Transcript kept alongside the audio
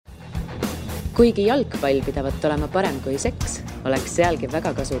Kuigi jalgpall pidavat olema parem kui seks, oleks sealgi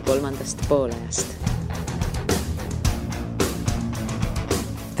väga kasu kolmandast poolajast.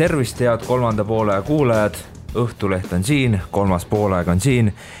 Tervist, head kolmanda poolaja kuulajad. Õhtuleht on siin, kolmas poolaeg on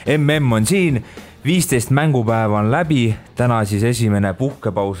siin, MM on siin, 15 mängupäeva on läbi, täna siis esimene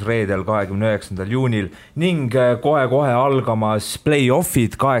puhkepaus reedel 29. juunil ning kohe algamas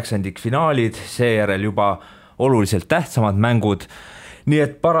play-offid, 8-finaalid, seejärel juba oluliselt tähtsamad mängud. Nii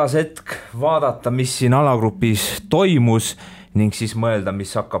et paras hetk vaadata, mis siin alagrupis toimus ning siis mõelda, mis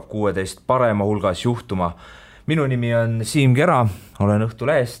hakkab 16 parema hulgas juhtuma. Minu nimi on Siim Kera, olen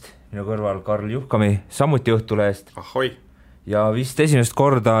Õhtulehest, minu kõrval Karl Juhkami, samuti Õhtulehest. Ahoi! Ja vist esimest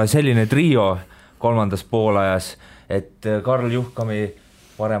korda selline trio kolmandas poolajas, et Karl Juhkami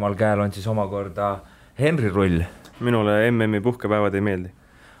paremal käel on siis omakorda Henri Rull. Minule MM-i puhkepäevad ei meeldi.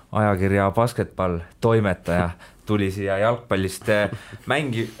 Ajakirja basketball toimetaja tuli siia jalgpallist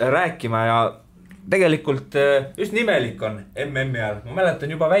rääkima ja tegelikult just nimelik on MM-i ajal. Ma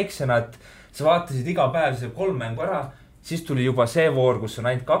mäletan juba väiksena, et sa vaatasid iga päev see 3 mängu ära, siis tuli juba see voor, kus on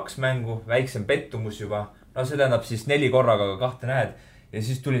ainult 2 mängu, väiksem pettumus juba. No see tähendab siis 4 korraga, aga 2 näed. Ja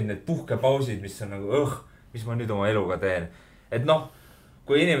siis tulid need puhkepausid, mis on nagu, mis ma nüüd oma eluga teen. Et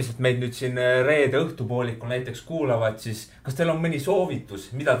kui inimesed meid nüüd siin reede õhtupoolikul näiteks kuulavad, siis kas teil on mõni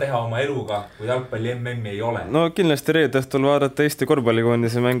soovitus, mida teha oma eluga, kui jalgpalli MM ei ole? No kindlasti reede õhtul vaadata Eesti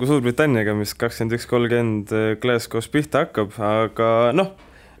korvpallikoondise mängu Suurbritanniaga, mis 21.30 Glasgow's pihta hakkab, aga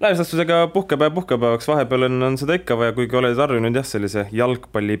laiuslastusega puhkepäevaks vahepeal on seda ikka vaja, kuigi oled arvinud sellise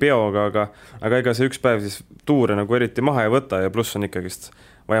jalgpallipeoga, aga ega see üks päev siis tuure nagu eriti maha ei võta ja pluss on ikkagist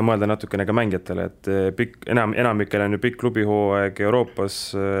vaja mõelda natukene ka mängijatele, et enamikel on ju pikk klubihooaeg Euroopas,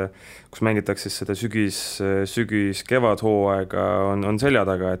 kus mängitakse siis seda sügis-kevadhooaega on selja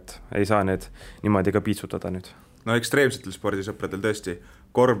taga, et ei saa need niimoodi ka piitsutada nüüd. No ekstreemsetel spordisõpradel tõesti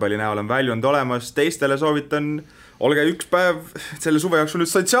korvpalli näol on väljund olemas, teistele soovitan, olge üks päev selle suve jooksul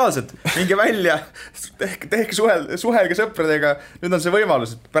nüüd sotsiaalsed, minge välja, tehke suhelge sõpradega, nüüd on see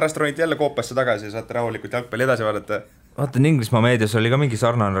võimalus, et pärast ronite jälle koopasse tagasi ja saate rahulikult jalgpalli edasi vaadata. Vaatan, Inglismaa meedias oli ka mingi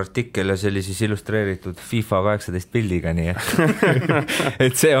sarnane artikkel ja see oli siis illustreeritud FIFA 18 pildiga, nii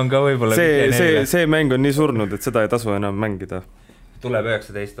et see on ka võib-olla see mäng on nii surnud, et seda ei tasu enam mängida. Tuleb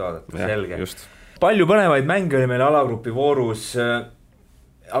 19 vaadata, selge. Just. Palju põnevaid mänge oli meil alagrupi voorus,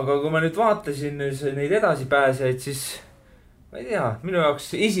 aga kui ma nüüd vaatasin neid edasipääseid, siis ma ei tea, minu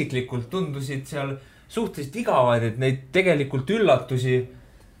jaoks isiklikult tundusid seal suhteliselt igavad, et neid tegelikult üllatusi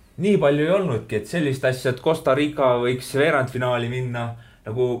nii palju ei olnudki, et sellist asja, et Costa Rica võiks veerandfinaali minna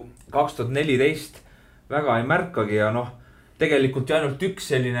nagu 2014 väga ei märkagi ja tegelikult ju ainult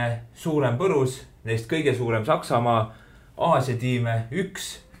üks selline suurem põrus, neist kõige suurem Saksamaa, Aasia tiime 1,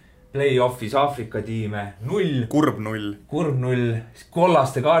 play-offis Aafrika tiime 0. Kurb 0,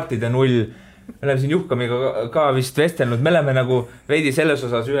 kollaste kaartide 0. Me oleme siin Juhkamiga ka vist vestelnud, me oleme nagu veidi selles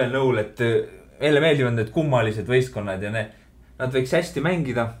osas ühel nõul, et meile meeldivad need kummalised võistkonnad ja nad võiks hästi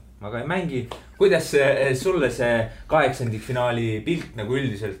mängida, aga ei mängi. Kuidas sulle see 8-finaali pilt nagu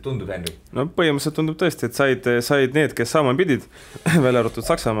üldiselt tundub, Henri? No põhimõtteliselt tundub tõesti, et said need, kes saama pidid, välja arvatud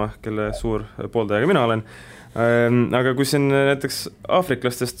Saksamaa, kelle suur pooldajaga mina olen. Aga kui siin näiteks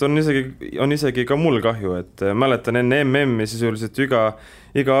aafriklastest on isegi ka mul kahju, et mäletan enne MM-i sisuliselt iga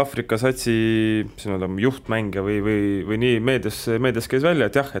Aafrika satsi juhtmängija või nii meedias käis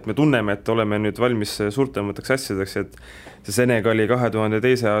välja, et jah, et me tunneme, et oleme nüüd valmis suurtemateks asjadeks, et see Senegali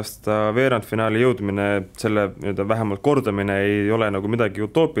 2002. aasta veerandfinaali jõudmine, selle vähemalt kordamine ei ole nagu midagi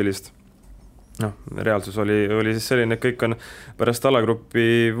utoopilist. Reaalsus oli siis selline, et kõik on pärast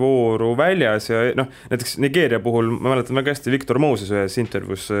alagrupi vooru väljas ja näiteks Nigeeria puhul, ma mäletan väga hästi, Victor Moses ühes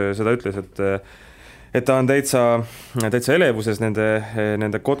intervjuus seda ütles, et ta on täitsa elevuses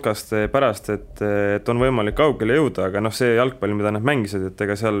nende kotkaste pärast, et on võimalik kaugele jõuda, aga see jalgpall, mida nad mängisid, et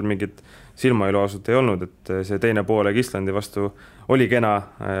ega seal mingit silmailuasut ei olnud, et see teine poolega Islandi vastu oli kena,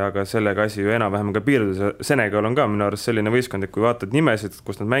 aga sellega asi ju enam-vähem ka piirdus. Senegal on ka minu arust selline võistkond, et kui vaatad nimesid,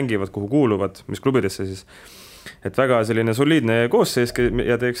 kus nad mängivad, kuhu kuuluvad, mis klubidesse siis, et väga selline soliidne koosseis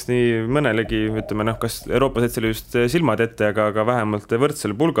ja teeks nii mõnelegi, ütleme, kas Euroopa Setseli just silmad ette, aga vähemalt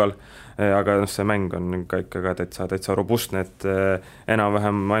võrdsel pulgal, aga see mäng on ikka täitsa robustne, et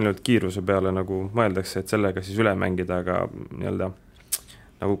enam-vähem ainult kiiruse peale nagu mõeldakse, et sellega siis üle mängida, aga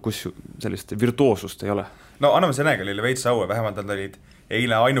nagu kus sellist virtuoosust ei ole. No anname Senegalile veits aue, vähemalt nad olid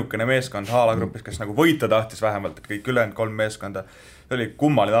eile ainukene meeskond alagrupis, kes nagu võita tahtis vähemalt, et kõik ülejäänud 3 meeskonda. See oli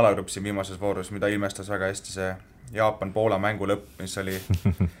kummaline alagrupp siin viimases voorus, mida ilmestas väga hästi see Jaapan-Poola mängu lõpp, mis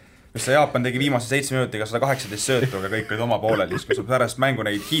see Jaapan tegi viimase 7 minutiga 118 söötu, aga kõik olid oma poolel. Kui sa pärast mängu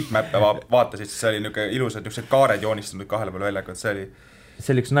neid heatmappe vaatasid, siis see oli ilusad kaared joonistunud kahele poole väljakut. See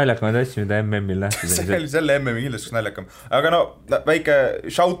see oli üks naljakamaid asju, mida MM-il nähtud. Selle MM-i kindlasti üks naljakam. Aga no väike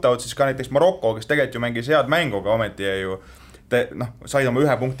shoutout siis ka näiteks Marokko, kes tegelikult ju mängis head mänguga, ometi ja ju said oma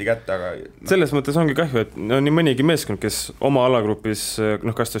 1 punkti kätte, aga selles mõttes ongi kahju, et on nii mõnigi meeskond, kes oma alagrupis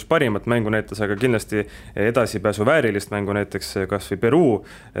kas tõesti parimat mängu näitas, aga kindlasti edasipääsu väärilist mängu näiteks kas või Peruu,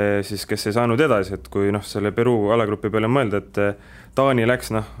 siis kes ei saanud edasi, et kui selle Peruu alagrupi peale mõelda, et Taani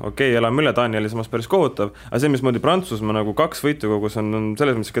läks, okei, elame üle, Taani oli samas päris kohutav, aga see, mismoodi Prantsusmaa 2 võitu kogus on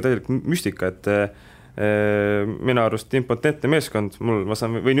selles mõttes ka täielik müstika, et mina arust impotentne meeskond, ma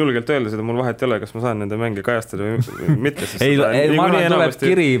võin julgelt öelda seda, mul vahet ei ole, kas ma saan nende mänge kajastada või mitte. ei, ma arvan, tuleb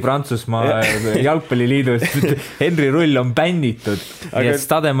kiri Prantsusmaa jalgpalliliidust, Henri Rull on bännitud, nii et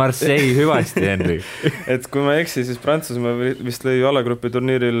Stade Marseille hüvasti, Henri. et kui ma eksi, siis Prantsusmaa vist lõi alagrupi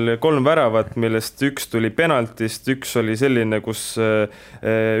turniiril 3 väravat, millest üks tuli penaltist, üks oli selline, kus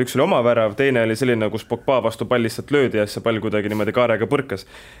üks oli oma värav, teine oli selline, kus Pogba vastu pall lihtsalt löödi ja see pall kuidagi niimoodi kaarega põrkas.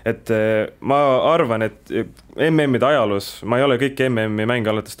 Et ma arvan, et MM-ide ajaloos, ma ei ole kõiki MM-i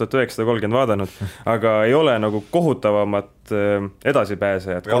mänge alates 1930 vaadanud, aga ei ole nagu kohutavamat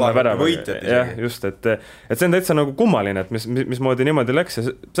edasipääsejat. Jah, just, et see on täitsa nagu kummaline, et mismoodi niimoodi läks ja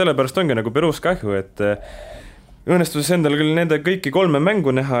sellepärast ongi nagu Peruus kahju, et õnnestus endal küll nende kõiki 3 mängu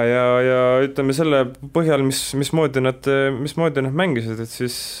näha ja ütleme selle põhjal, mismoodi nad mängisid, et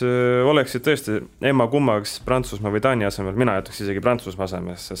siis oleksid tõesti emma kummaks Prantsusmaa või Taani asemel, mina jätaks isegi Prantsusmaa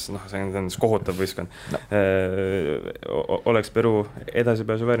asemel, sest see on kohutav võistkond. Oleks Peru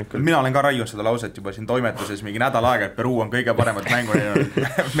edasipääsu vääring küll. Mina olen ka raiunud seda lauset juba siin toimetuses mingi nädal aega, et Peru on kõige paremat mängu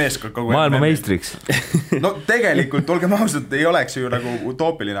meeskond kogu maailma meistriks. No tegelikult, olgem ausalt, ei oleks ju nagu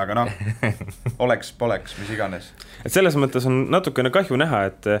utoopiline, aga oleks, mis iganes. Et selles mõttes on natukene kahju näha,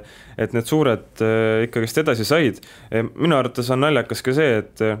 et need suured ikkagist edasi said. Minu arvates on naljakas ka see,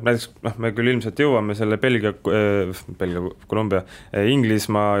 et näiteks me küll ilmselt jõuame selle Belgia, Kolumbia,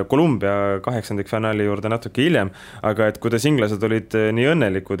 Inglismaa ja Kolumbia 8. finaali juurde natuke hiljem, aga et kuidas inglased olid nii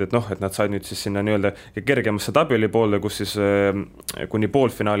õnnelikud, et nad said nüüd siis sinna nii-öelda kergemasse tabeli poolde, kus siis kuni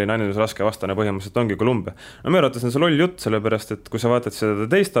poolfinaali ainult raske vastane põhimõtteliselt ongi Kolumbia. No minu arvates on see loll jutt, sellepärast, et kui sa vaatad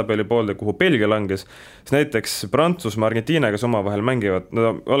seda teist tabeli poolde, kuhu Belgia langes, siis näiteks Prantsusmaa, Argentiina, kes omavahel mängivad,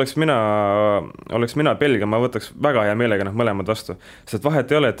 oleks mina Belgia, ma võtaks väga hea meelega mõlemad vastu. Sest vahet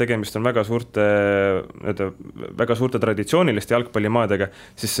ei ole, et tegemist on väga suurte traditsiooniliste jalgpallimaadega,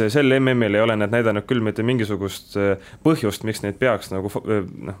 siis sel MM-il ei ole need näidanud küll mitte mingisugust põhjust, miks neid peaks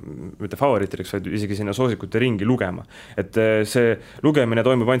mitte favoriitideks, vaid isegi sinna soosikute ringi lugema. Et see lugemine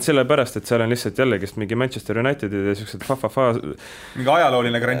toimub ainult sellepärast, et seal on lihtsalt jällegist mingi Manchester Unitedid ja sellised mingi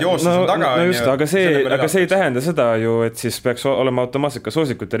ajalooline grandioossus on taga. No just, aga see ei tähenda seda ju, et siis peaks olema automaatselt ka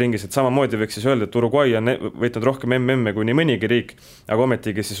soosikute ringis, et samamoodi võiks siis öelda, et Uruguay on võitnud rohkem MM-e kui nii mõnigi riik, aga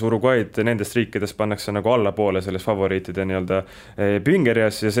ometigi siis Uruguay'd nendest riikidest pannakse nagu allapoole selles favoriitide nii-öelda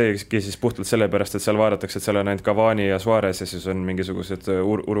pingerjas ja seegi siis puhtalt sellepärast, et seal vaadatakse, et seal on ainult Cavani ja Suarez ja siis on mingisugused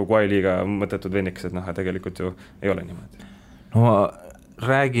Uruguay liiga mõttetud vennikesed, tegelikult ju ei ole niimoodi. No ma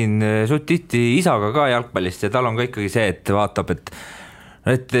räägin suht tihti isaga ka jalgpallist ja tal on ka ikkagi see, et vaatab,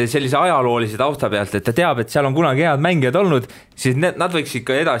 et sellise ajaloolise tausta pealt, et ta teab, et seal on kunagi head mängijad olnud, siis nad võiks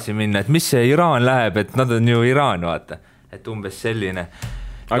ikka edasi minna, et mis see Iraan läheb, et nad on ju Iraan, vaata, et umbes selline.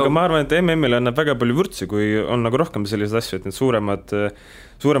 Aga ma arvan, et MM-il annab väga palju vürtsi, kui on nagu rohkem sellised asju, et need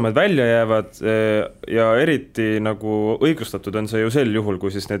suuremad välja jäävad ja eriti nagu õigustatud on see ju sel juhul, kui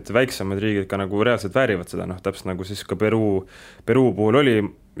siis need väiksemad riigid ka nagu reaalselt väärivad seda, täpselt nagu siis ka Peruu puhul oli,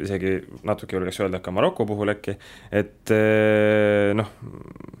 isegi natuke julgeks öelda ka Marokko puhul äkki, et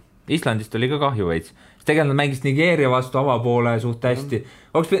Islandist oli ka kahju veits. Tegelikult nad mängis Nigeeria vastu avapoole suht hästi.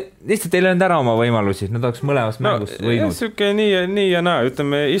 Lihtsalt ei löönud ära oma võimalusi, nad oleks mõlemas mängus võinud. Siuke nii ja naa,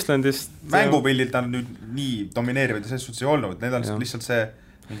 ütleme Islandist mängupildilt on nüüd nii domineerivad ja selles suhtes ei olnud, need on lihtsalt see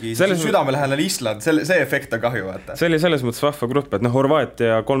mingi südamelähedane Island, see efekt on kahju, vaata. See oli selles mõttes vahva grupp, et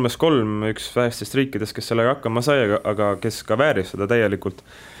Horvaatia 3-3, üks vähestest riikidest, kes sellega hakkama sai, aga kes ka vääris seda täielikult.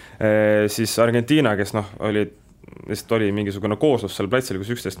 Siis Argentiina, kes oli mingisugune kooslus seal platsil, kus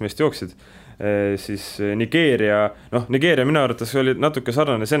 11 meest jooksid, siis Nigeeria minu arvates oli natuke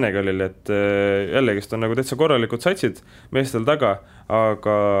sarnane Senegalil, et jällegist on nagu täitsa korralikud satsid meestel taga,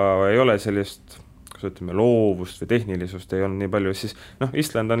 aga ei ole sellist loovust või tehnilisust ei olnud nii palju, siis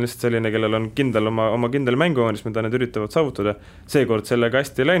Island on lihtsalt selline, kellel on oma kindel mänguvoonis, mida nad üritavad saavutada. Seekord sellega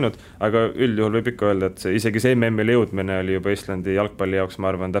hästi ei läinud, aga üldjuhul võib ikka öelda, et isegi see MM-ile jõudmine oli juba Islandi jalgpalli jaoks,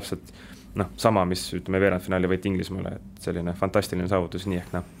 ma arvan, täpselt sama, mis veerandfinaali võit Inglismaale, et selline fantastiline saavutus nii ehk .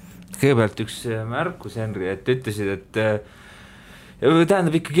 Kõigepealt üks märkus, Henri, et ütlesid,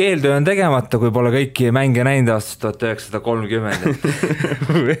 tähendab ikkagi eeltöö on tegemata, kui pole kõiki mänge näinud aastast 1930.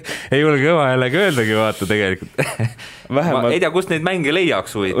 Ei ole kõva jällegi öeldagi, vaata tegelikult. Ma ei tea, kust neid mänge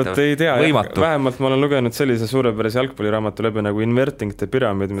leiaks huvitav. Ei tea, vähemalt ma olen lugenud sellise suurepärase jalgpalliraamatu läbi nagu Inverting the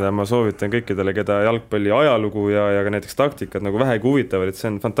Pyramid, mida ma soovitan kõikidele, keda jalgpalli ajalugu ja ka näiteks taktikad nagu vähegi huvitavad, et see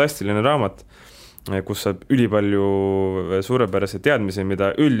on fantastiline raamat, kus saab ülipalju suurepäraseid teadmisi, mida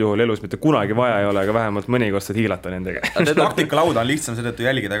üldjuhul elus mitte kunagi vaja ei ole, aga vähemalt mõnikord saad hiilata nendega. Taktikalauda on lihtsam seetõttu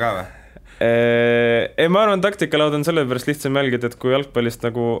jälgida ka või? Ei, ma arvan, taktikalauda on sellepärast lihtsam jälgida, et kui jalgpallist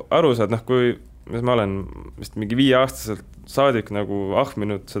nagu aru saad, kui ma olen vist mingi 5-aastaselt saadik nagu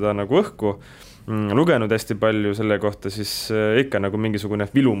ahminud seda nagu õhku, lugenud hästi palju selle kohta, siis ikka nagu mingisugune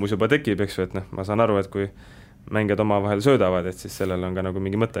vilumus juba tekib, eks ju, et ma saan aru, et kui mängijad omavahel söödavad, et siis sellel on ka nagu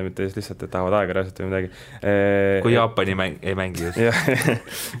mingi mõte, mitte lihtsalt, et tahavad aega rääsata või midagi. Kui Jaapani ei mängi just.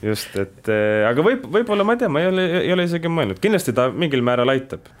 Just, et aga võib-olla ma ei tea, ma ei ole isegi mõelnud. Kindlasti ta mingil määral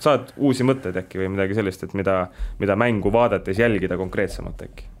aitab. Saad uusi mõtteid äkki või midagi sellist, et mida mängu vaadates jälgida konkreetsemalt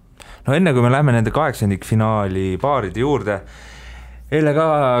äkki. No enne kui me läheme nende 8-finaali paaride juurde, eile ka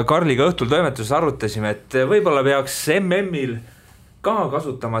Karliga õhtul toimetuses arutasime, et võib-olla peaks MM-il ka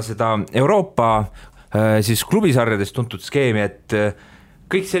kasutama seda Euroopa siis klubisarjadest tuntud skeemi, et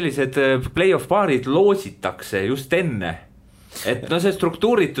kõik sellised play-off paarid loositakse just enne. Et see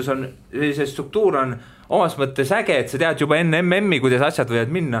struktuur on omas mõttes äge, et sa tead juba enne MM-i, kuidas asjad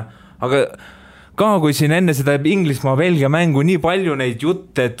võivad minna, aga ka kui siin enne seda Inglismaa-Belgia mängu nii palju neid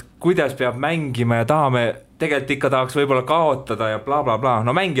jutte, et kuidas peab mängima ja tegelikult ikka tahaks võib-olla kaotada ja bla bla bla,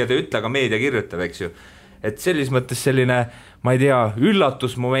 no mängijad ei ütle, aga meedia kirjutab, eks ju. Et selles mõttes selline, ma ei tea,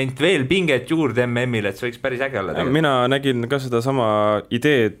 üllatusmoment veel pinget juurde MM-il, et see võiks päris äge olla. Mina nägin ka seda sama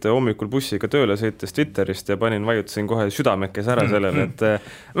ideed hommikul bussiga tööle sõites Twitterist ja vajutasin kohe südamekes ära sellele, et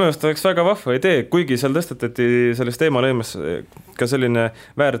minu arust oleks väga vahva idee, kuigi seal tõstatati sellest teemalõimes ka selline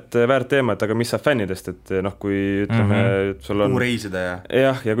väärt teema, et aga mis saab fännidest, et kui ütleme, sul on... Kuhu reisida ja...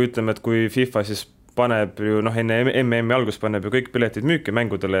 Jah, ja kui ütleme, et kui FIFA siis paneb ju, enne MM-i algus paneb ju kõik piletid müüki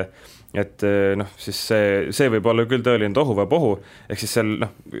mängudele, et siis see võib olla küll tõeline tohu või pohu, ehk siis seal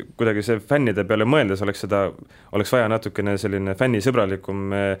kuidagi see fännide peale mõeldes oleks vaja natukene selline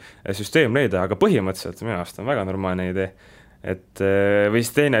fännisõbralikum süsteem leida, aga põhimõtteliselt minu arust on väga normaalne idee. Et või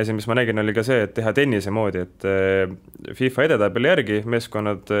siis teine asi, mis ma nägin, oli ka see, et teha tennise moodi, et FIFA edetabeli järgi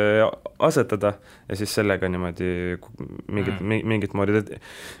meeskonnad asetada ja siis sellega niimoodi mingit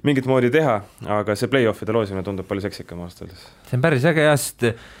moodi teha, aga see play-offide loosimine tundub palju seksikam aastades. See on päris äge, sest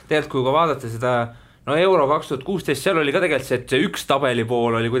tegelikult kui ka vaadata seda Euro 2016, seal oli ka tegelikult see, et see üks tabeli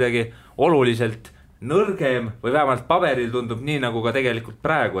pool oli kuidagi oluliselt nõrgem või vähemalt paberil tundub nii nagu ka tegelikult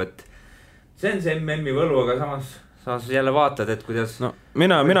praegu, et see on see MM-i võlu, aga samas sa jälle vaatad, et kuidas...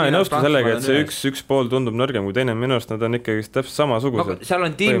 Mina ei nõustu sellega, et see üks pool tundub nõrgem kui teine, minu arust nad on ikkagi täpselt samasugused. Seal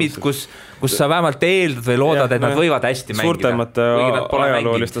on tiimid, kus sa vähemalt eeldad või loodad, et nad võivad hästi mängida. Suurtemate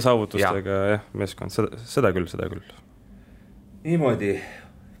ajalooliste saavutustega, jah, meeskond, seda küll. Niimoodi,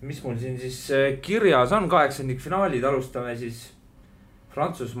 mis mul siin siis kirjas on 8-finaalid, alustame siis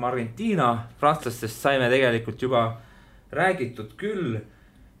Prantsusmaa-Argentiina, prantslastest saime tegelikult juba räägitud küll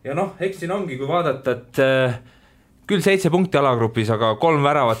ja eks siin ongi, kui vaadata, et küll 7 punkti alagrupis, aga 3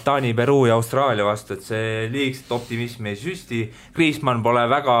 väravat Taani, Peruu ja Austraalia vastu, et see liigselt optimismi ei süsti. Griezmann pole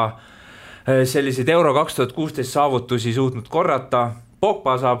väga selliseid Euro 2016 saavutusi suutnud korrata.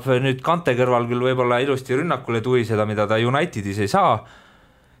 Pogba saab nüüd Kante kõrval küll võib-olla ilusti rünnakule tuiseda, mida ta Unitedis ei saa.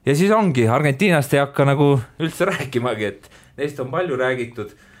 Ja siis ongi, Argentiinast ei hakka nagu üldse rääkimagi, et neist on palju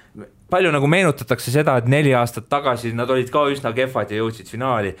räägitud. Palju nagu meenutatakse seda, et 4 aastat tagasi nad olid ka üsna kehvad ja jõudsid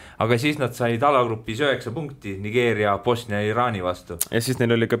finaali, aga siis nad said alagrupis 9 punkti Nigeeria, Bosnia ja Iraani vastu. Ja siis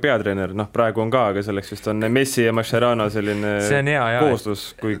neil oli ka peatreener, praegu on ka, aga selleks vist on Messi ja Mascherano selline koostus.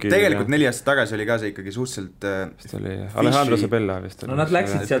 Tegelikult 4 aastat tagasi oli ka see ikkagi suhteliselt Alejandro Sabella vist. Nad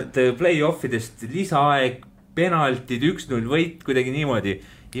läksid sealt play-offidest lisaaeg, penaltid, 1-0 võit, kuidagi niimoodi.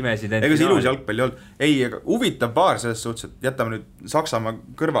 Ega see ilus jalgpalli olnud. Ei, huvitav paar selles suhtes, et jätame nüüd Saksamaa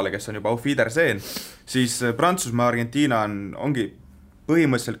kõrvale, kes on juba auf Wiedersehen, siis Prantsusmaa, Argentiina ongi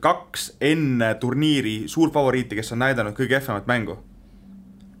põhimõtteliselt 2 enne turniiri suurfavoriiti, kes on näidanud kõige kehvemat mängu.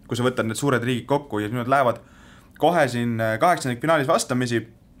 Kui sa võtad need suured riigid kokku ja nüüd lähevad kohe siin 8-finaalis vastamisi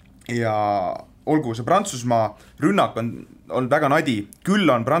ja olgu see Prantsusmaa rünnak on väga nadi,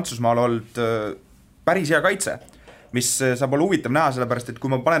 küll on Prantsusmaal olnud päris hea kaitse, mis saab olla huvitav näha, sellepärast, et kui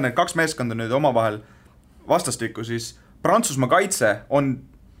ma panen need 2 meeskonda nüüd omavahel vastastikku, siis Prantsusmaa kaitse on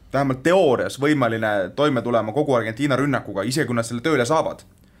vähemalt teoorias võimeline toime tulema kogu Argentiina rünnakuga, isegi kui nad selle tööle saavad.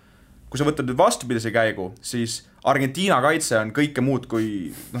 kui sa võtad nüüd vastupidise käigu, siis Argentiina kaitse on kõike muud kui,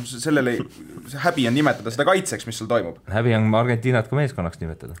 sellele häbi on nimetada seda kaitseks, mis sul toimub. Häbi on Argentiinat ka meeskonnaks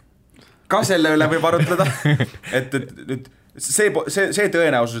nimetada. Ka selle üle võib arutleda, et nüüd see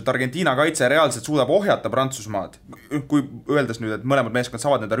tõenäosus, et Argentiina kaitse reaalselt suudab ohjata Prantsusmaad, kui öeldes nüüd, et mõlemad meeskond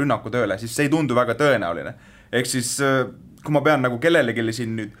saavad nende rünnaku tööle, siis see ei tundu väga tõenäoline. Ehk siis, kui ma pean nagu kellelegi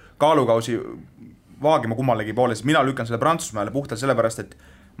siin nüüd kaalukausi vaagima kummalegi poole, siis mina lükkan selle Prantsusmaale puhtalt sellepärast, et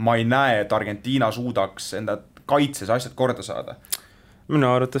ma ei näe, et Argentiina suudaks enda kaitses asjad korda saada. Minu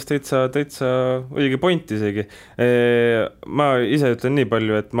arvates täitsa õige point isegi. Ma ise ütlen nii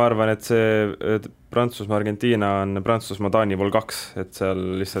palju, et ma arvan, et see Prantsusmaa-Argentiina on Prantsusmaa-Taani vol 2, et seal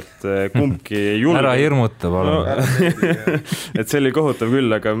lihtsalt kumbki ei julge. Ära hirmuta, palun. Et see oli kohutav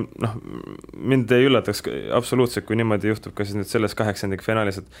küll, aga mind ei üllataks absoluutselt, kui niimoodi juhtub ka siis nüüd selles 8.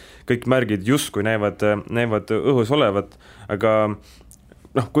 finaalis, et kõik märgid justkui näivad õhus olevat, aga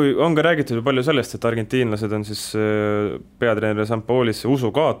kui on ka räägitud palju sellest, et argentiinlased on siis peatreener Sampaolisse usu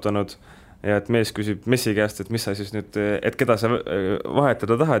kaotanud ja et mees küsib Messi käest, et mis sa siis nüüd, et keda sa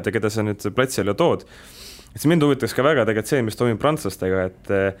vahetada tahad ja keda sa nüüd platsile tood. Et mind huvitaks ka väga tegelikult see, mis toimub prantslastega,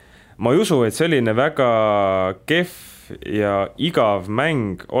 et ma ei usu, et selline väga kehv ja igav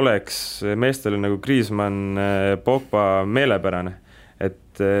mäng oleks meestele nagu Griezmann, Pogba meelepärane.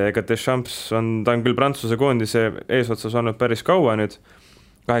 Et ega Deschamps ta on küll Prantsuse koondise eesotsas olnud päris kaua nüüd,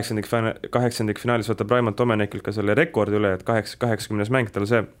 8. finaalis võtab Raimond Domenikilt ka selle rekordi üle, et 80. mäng tal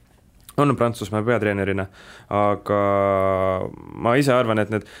see on Prantsusmaa peatreenerina, aga ma ise arvan,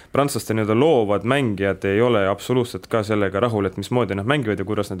 et need prantslaste nii-öelda loovad mängijad ei ole absoluutselt ka sellega rahul, et mismoodi nad mängivad ja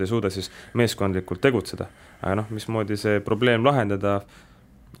kuidas nad ei suuda siis meeskondlikult tegutseda. Aga mismoodi see probleem lahendada,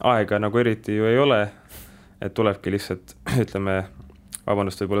 aega nagu eriti ju ei ole, et tulebki lihtsalt, ütleme,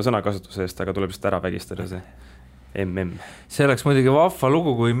 vabandust võib-olla sõnakasutuse eest, aga tuleb lihtsalt ära vägistada see MM. See oleks muidugi vahva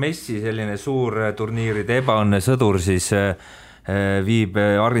lugu, kui Messi selline suur turniiride ebaõnne sõdur siis viib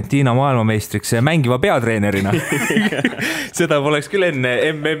Argentiina maailmameistriks mängiva peatreenerina. Seda poleks küll enne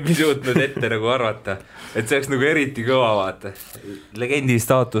MM-i suutnud ette nagu arvata, et see oleks nagu eriti kõva vaata. Legendi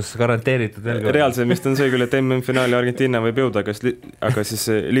staatus garanteeritud veel. Reaalselt on see küll, et MM-finaali Argentiina võib jõuda, aga siis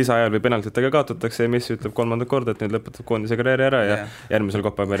lisaajal või penaltitega kaotatakse ja Messi ütleb 3. korda, et nüüd lõpetab koondise karjääri ära ja järgmisel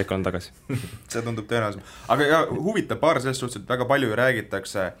Copa America on tagasi. See tundub tõenäoliselt. Aga huvitav paar sellest suhtes, et väga palju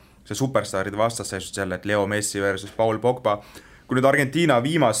räägitakse see superstaaride vastasseisust jälle, et Leo Messi versus Paul Pogba. Kui nüüd Argentiina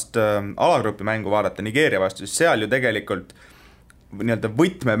viimast alagrupi mängu vaadata Nigeeria vastu, siis seal ju tegelikult nii-öelda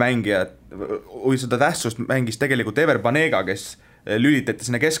võtmemängijad või seda tähtsust mängis tegelikult Ever Banega, kes lülitati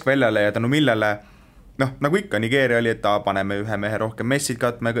sinna keskväljale ja tänu millele nagu ikka Nigeeria oli, et paneme ühe mehe rohkem Messit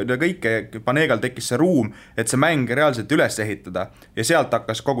katme ja kõike, Banegal tekkis see ruum, et see mäng reaalselt üles ehitada ja sealt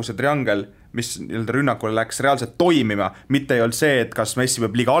hakkas kogu see triangel, mis rünnakule läks reaalselt toimima, mitte ei olnud see, et kas Messi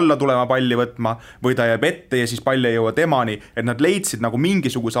peab liiga alla tulema palli võtma või ta jääb ette ja siis pall ei jõua temani, et nad leidsid nagu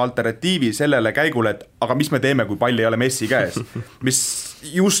mingisuguse alternatiivi sellele käigule, et aga mis me teeme, kui pall ei ole Messi käes, mis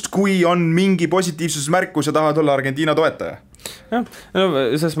just kui on mingi positiivsusmärk, kui sa tahad olla Argentiina toetaja. Jah,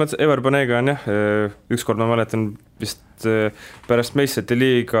 selles mõttes Ever Banega on ükskord ma mäletan vist pärast Meisseti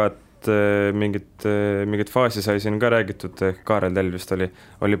liigat mingit faasi sai siin ka räägitud, Kaarel Tell vist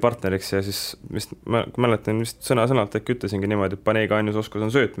oli partneriks ja siis vist, ma mäletan vist sõna-sõnalt äkki ütlesingi niimoodi, et Banega ainus oskus on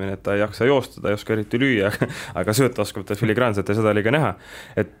söötmine, et ta ei jaksa joosta, ta ei oska eriti lüüa, aga sööta oskab ta filigraanselt ja seda oli ka näha.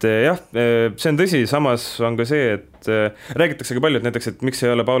 Et jah, see on tõsi, samas on ka see, et räägitakse ka palju, et näiteks, et miks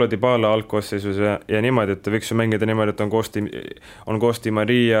ei ole Paulo Dybala algkoosseisus ja niimoodi, et võiks ju mängida niimoodi, et on Kosti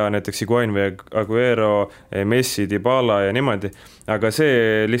Maria, näiteks Higuain või Aguero, Messi, Dybala ja niimoodi, aga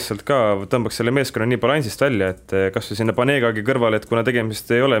see lihtsalt ka tõmbaks selle meeskonna nii balansist välja, et kas või sinna Banegagi kõrvale, et kuna tegemist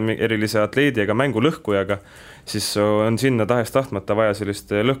ei ole erilise atleedi ega mängu lõhkujaga, siis on sinna tahest tahtmata vaja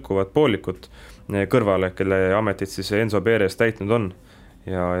sellist lõhkuvat poolikut kõrvale, kelle ametit siis Enzo Perez täitnud on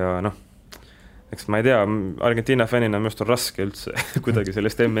ja eks ma ei tea, Argentiina fännina just on raske üldse kuidagi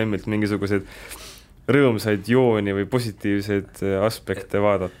sellest MM-ilt mingisuguseid rõõmsaid jooni või positiivseid aspekte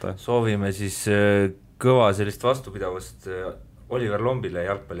vaadata. Soovime siis kõva sellist vastupidavust Oliver Lombile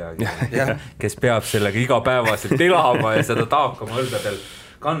jalgpalliaagi, kes peab sellega igapäevaselt elama ja seda taakama õldadel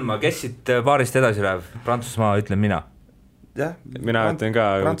kandma. Kes siit paarist edasi läheb? Prantsusmaa, ütlen mina. Mina ütlen ka,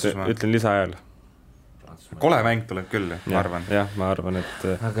 ütlen lisaajal. Kole mäng tuleb küll, ma arvan. Jah, ma arvan, et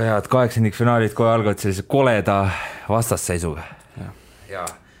väga hea, et 8. finaalid kohe algavad sellise koleda vastasseisuga. Ja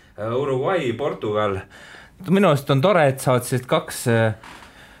Uruguay, Portugal. Minu arust on tore, et saavad sellist kaks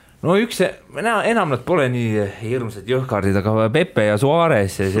enam nad pole nii hirmsad jõhkardid, aga Pepe ja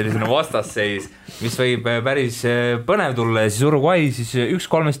Suarez ja sellisena vastasseis, mis võib päris põnev tulla ja siis Uruguay siis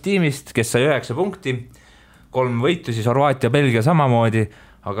 1-3 tiimist, kes sai 9 punkti, 3 võitu, siis Horvaatia, Belgia samamoodi,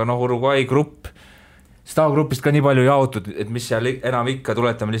 aga noh, Uruguay grupp, seda grupist ka nii palju jaotud, et mis seal enam ikka,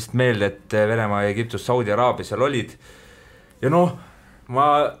 tuletame lihtsalt meelde, et Venemaa, Egiptus, Saudi Araabia seal olid ja noh,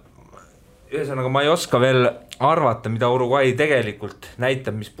 ühesõnaga ma ei oska veel arvata, mida Uruguay tegelikult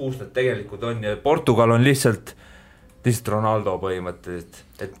näitab, mis puust nad tegelikult on ja Portugal on lihtsalt Ronaldo põhimõtteliselt,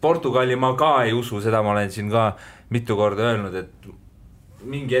 et Portugali ma ka ei usu, seda ma olen siin ka mitu korda öelnud, et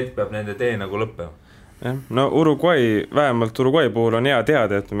mingi hetk peab nende tee nagu lõppema. No Uruguay, vähemalt Uruguay puhul on hea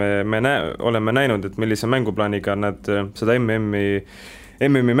teada, et me oleme näinud, et millise mänguplaaniga nad seda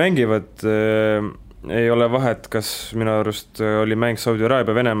MM-i mängivad, ei ole vahet, kas minu arust oli mäng Saudi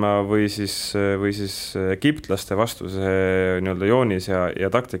Araabia, Venemaa või siis egiptlaste vastu see nii-öelda joonis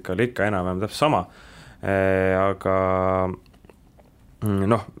ja taktika oli ikka enam-vähem täpselt sama, aga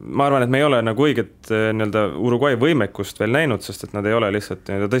noh, ma arvan, et me ei ole nagu õiget nii-öelda Uruguay võimekust veel näinud, sest et nad ei ole lihtsalt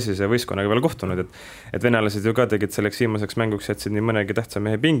nii-öelda tõsise võistkonnaga veel kohtunud, et venelased ju ka tegid selleks viimaseks mänguks, jätsid nii mõnegi tähtsa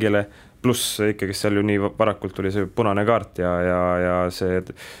mehe pingile, pluss ikkagi seal ju nii varakult tuli see punane kaart ja see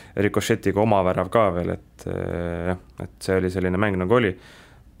rikošetiga omavärav ka veel, et see oli selline mäng nagu oli.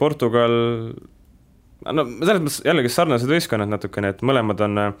 Portugal, no selles mõttes jällegi sarnased võistkonnad natukene, et mõlemad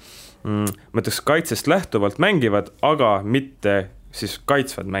on, ma ütleks, kaitsest lähtuvalt mängivad, aga mitte siis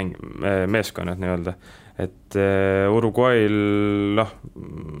kaitsvad meeskonnad nii-öelda, et Uruguayl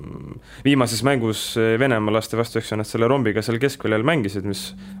viimases mängus venemaalaste vastu, eks nad selle rombiga seal keskväljal mängisid, mis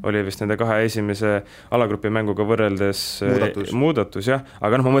oli vist nende kahe esimese alagrupi mänguga võrreldes muudatus jah,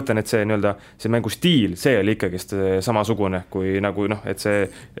 aga ma mõtlen, et see nii-öelda see mängustiil, see oli ikkagist samasugune kui nagu et see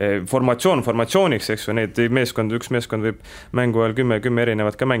formatsiooniks, eks ju, üks meeskond võib mängu ajal 10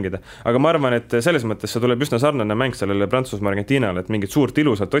 erinevat ka mängida, aga ma arvan, et selles mõttes see tuleb üsna sarnane mäng sellele Prantsusmaa-Argentiinale, et mingit suurt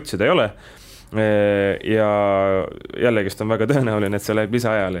ilusat otsida ei ole ja jällegist on väga tõenäoline, et see läheb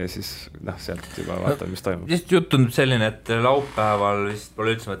lisaajale ja siis sealt juba vaatame, mis toimub. Just jutt on selline, et laupäeval vist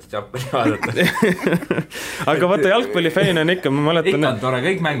pole üldse mõtet jalgpalli vaadata. Aga vaata, jalgpallifänina on ikka, ma mäletan, ikka on tore,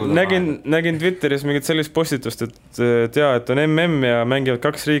 kõik mängud nägin Twitteris mingit sellist postitust, et on MM ja mängivad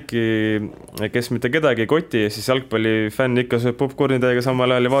kaks riiki, kes mitte kedagi ei koti ja siis jalgpallifänn ikka sööb popcornitäiega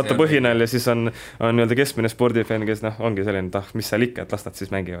samal ajal ja vaatab põhinal ja siis on nii-öelda keskmine spordifänn, kes ongi selline, mis seal ikka, et las nad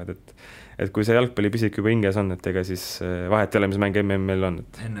siis mängivad, et kui see jalgpallipisik juba hinges on, et ega siis vahet ei ole, mis mäng MM-il on.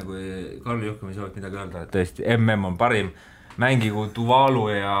 Enne kui Karl Juhkami soovib midagi öelda, et tõesti MM on parim, mängigu Tuvalu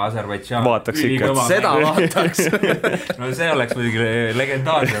ja Aserbaidžaan. Vaataks ikka, seda vaataks. No see oleks muidugi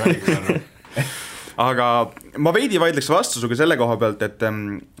legendaarne mäng. Aga ma veidi vaidleks vastu suga selle koha pealt,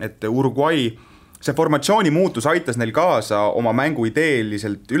 et Uruguay see formatsiooni muutus aitas neil kaasa oma mängu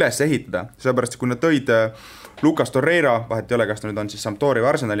ideeliselt üles ehitada, seepärast kui nad tõid Lucas Torreira, vahet ei ole, kas ta nüüd on siis Sampdoria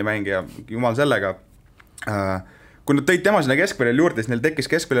või Arsenali mängija, jumal sellega, kui nad tõid tema sinna keskväljal juurde, siis neil tekkis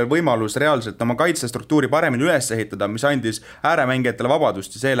keskväljal võimalus reaalselt oma kaitsestruktuuri paremini üles ehitada, mis andis ääremängijatele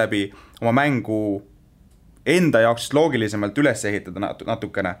vabadust ja seeläbi oma mängu enda jaoks loogilisemalt üles ehitada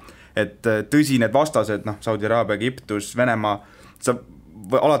natukene. Et tõsi, need vastased, Saudi Araabia, Egiptus, Venemaa,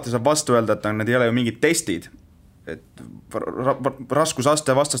 alati saab vastu öelda, et need ei ole ju mingid testid, et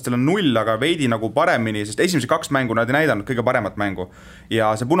raskusaste vastastel on 0, aga veidi nagu paremini, sest esimese 2 mängu nad ei näidanud kõige paremat mängu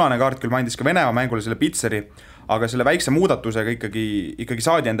ja see punane kaart küll andis ka Venemaa mängule selle pitseri, aga selle väikse muudatusega ikkagi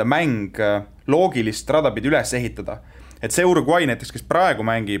saadi enda mäng loogilist radapidi üles ehitada, et see Uruguay näiteks, kes praegu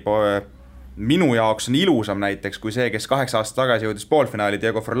mängib, minu jaoks on ilusam näiteks kui see, kes 8 aastat tagasi jõudis poolfinaali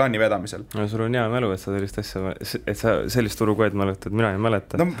Diego Forlani vedamisel. No sul on hea mälu, et sa sellist Uruguay'd mäletad, mina ei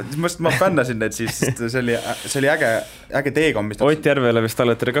mäleta. No ma fännasin need siis, see oli äge teekond, mis Ott Järvele vist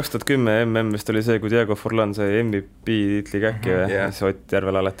alati 2010 MM vist oli see, kui Diego Forlan sai MVP tiitli käkki ja siis Ott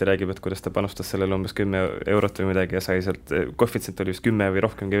Järvele alati räägib, et kuidas ta panustas sellele umbes 10 eurot või midagi ja sai sealt, koefitsient oli vist 10 või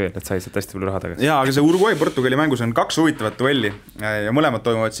rohkemgi veel, et sai sealt hästi palju raha tagasi. Jaa, aga see Uruguay-Portugali mängus on 2 huvitavat duelli ja mõlemad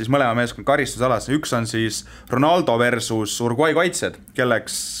toimuvad siis mõlema meeskond karistusalas. Üks on siis Ronaldo versus Uruguay kaitsjad,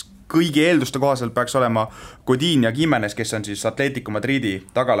 kelleks kõigi eelduste kohaselt peaks olema Godin ja Gimenez, kes on siis Atletico Madridi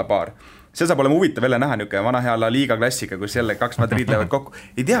tagalapaar. See saab olema huvitav jälle näha niisugune vana hea La Liga klassika, kus jälle 2 Madrid lähevad kokku.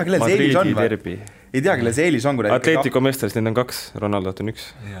 Ei tea, kellel see eelis on või? Ei tea, kellel see eelis on. Atletico meesters, neid on 2, Ronaldot on 1.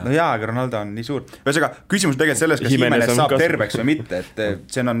 No jaa, aga Ronaldo on nii suur. Ühesõnaga, küsimus tegelikult selles, kas Gimenez saab terveks või mitte, et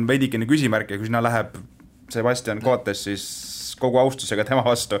see on veidikene küsimärk ja kui sinna läheb Sebastian Coates, siis kogu austusega tema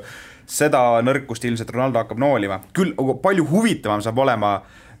vastu seda nõrkust ilmselt Ronaldo hakkab noolima. Küll palju huvitavam saab olema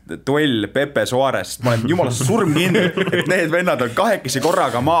duell Pepe Suarez. Ma olen jumala surmkindel, et need vennad on 2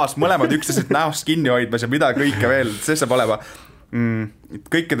 korraga maas, mõlemad üksteisest näost kinni hoidmas ja mida kõike veel. See saab olema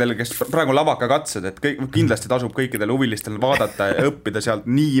kõikidel, kes praegu lavaka katsed, et kindlasti tasub kõikidel huvilistel vaadata ja õppida sealt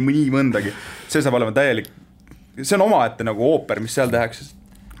nii mõndagi. See saab olema täielik, see on omaette nagu ooper, mis seal tehakse.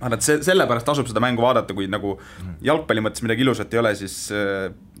 sellepärast tasub seda mängu vaadata, kui nagu jalgpalli mõttes midagi ilusat ei ole, siis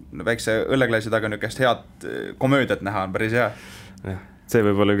väikse õlleklaasi taga niisugust head komöödiat näha on päris hea. See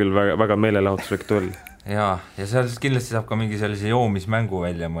võib olla küll väga, väga meelelahutuslik tull. Ja seal kindlasti saab ka mingi sellise joomismängu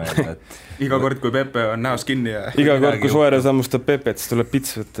välja mõelda, et iga kord, kui Pepe on näost kinni ja iga kord, kui Suarez hammustab Pepet, siis tuleb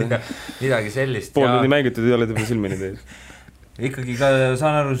pits võtta. Midagi sellist. Pool tundi mängitud ei ole juba silmini teis. Ikkagi ka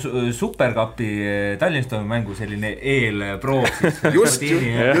saan aru Supercupi Tallinnast on mängu selline eelproov. Just,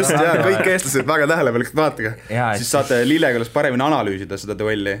 kõik eestlased väga tähelepanelikult vaatage. Siis saate Lillekülas paremini analüüsida seda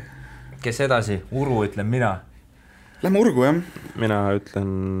duelli. Kes edasi? Uru ütlen mina. Lähme Urgu, jah. Mina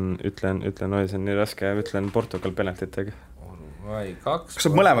ütlen, oi, see on nii raske, ütlen Portugal penaltitega. Kas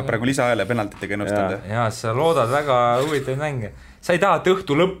saab mõlemad praegu lisaajale penaltitega ennustanud? Jaa, sa loodad väga huvitav mänge. Sa ei taha, et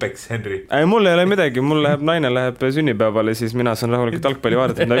õhtu lõppeks, Henri? Ei, mul ei ole midagi, naine läheb sünnipäevale, siis mina saan rahulikult jalgpalli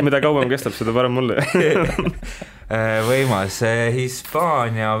vaadata, mida kauem kestab, seda parem mulle. Võimas,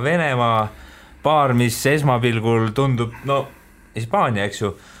 Hispaania, Venemaa paar, mis esmapilgul tundub, Hispaania, eks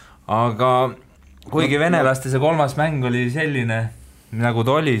ju, aga kuigi venelaste see kolmas mäng oli selline, nagu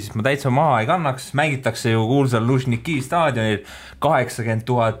ta oli, siis ma täitsa maha ei kannaks, mängitakse ju kuulsal Lužniki staadionil 80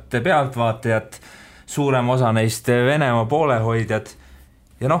 000 pealtvaatajat, suurem osa neist Venemaa poolehoidjad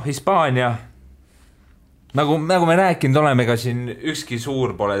ja Hispaania, nagu me rääkinud oleme, ega siin ükski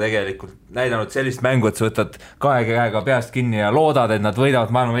suur pole tegelikult näidanud sellist mängu, et sa võtad kahe käega peast kinni ja loodad, et nad võidavad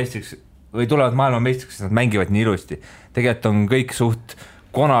maailmameistriks või tulevad maailmameistriks, sest nad mängivad nii ilusti. Tegelikult on kõik suht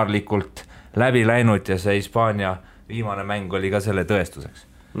konarlikult läbi läinud ja see Hispaania viimane mäng oli ka selle tõestuseks.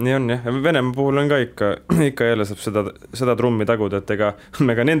 Nii on jah, Venemaa puhul on ka ikka jälle saab seda trummi taguda, et ega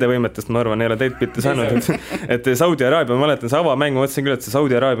me ka nende võimetest, ma arvan, ei ole teilt pitti saanud, et Saudi Araabia, ma mäletan, see avamäng, ma mõtlesin küll, et see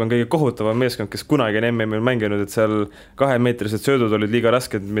Saudi Araabia on kõige kohutavam meeskond, kes kunagi on MM-il mänginud, et seal 2-meetrised söödud olid liiga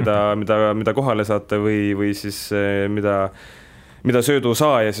rasked, mida kohale saata või siis mida söödu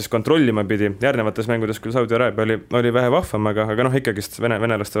saaja siis kontrollima pidi. Järgnevates mängudes, kui Saudi Araabia oli vähe vahvam, aga ikkagist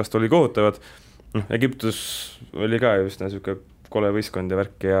venelaste vastu oli kohutavad. Egiptus oli ka just kole võistkond ja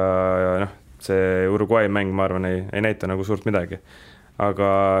värk ja see Uruguay mäng, ma arvan, ei näita nagu suurt midagi.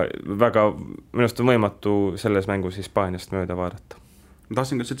 Aga väga minust on võimatu selles mängus Hispaaniast mööda vaadata. Ma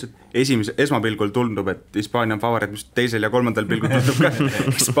tahtsin ka ütles, et esmapilgul tundub, et Hispaania on favoriit, mis teisel ja kolmandal pilgul tundub ka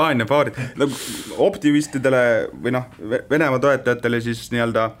Hispaania favoriit. Optimistidele või Venemaa toetajatele siis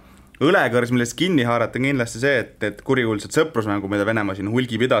nii-öelda õlekõrs, millest kinni haarata kindlasti see, et kurikuulsad sõprusmängu, mida Venemaa siin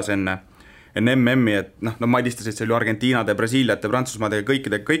hulgi pidas enne MM-i, et nad madistasid seal ju Argentiinade, Brasiiliate, Prantsusmaadega,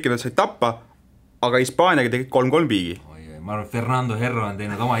 kõikidel said tappa, aga Hispaaniaga tegid 3-3 piigi. Ma arvan, Fernando Herro on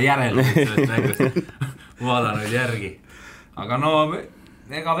teinud oma järelmid sellest mängust, vaadanud järgi. Aga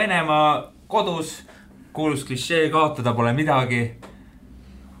ega Venemaa kodus kuulus klišee, kaotada pole midagi.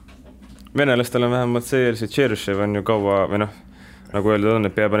 Venelastel on vähemalt see Tšeršev on ju kaua, või nagu öeldud on,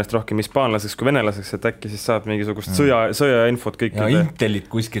 et peab ennast rohkem hispaanlaseks kui venelaseks, et äkki siis saab mingisugust sõjainfot kõikide. Ja intelit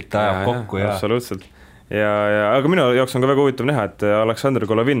kuskilt ajab kokku. Absoluutselt. Aga minu jaoks on ka väga huvitav näha, et Aleksandr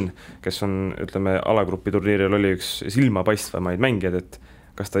Golovin, kes on, ütleme, alagrupi turniiril oli üks silmapaistvamaid mängijad, et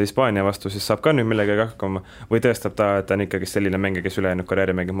kas ta Hispaania vastu siis saab ka nüüd millegagi hakkama või tõestab ta, et ta on ikkagi selline mängija, kes ülejäänud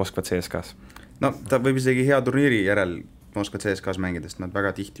karjääri mängib Moskva CSKs? Ta võib isegi hea turniiri järel Moskva CSKs mängidest, nad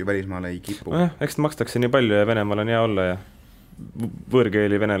väga tihti ju välismaale ei kipu. Eks makstakse nii palju ja Venemaal on hea olla ja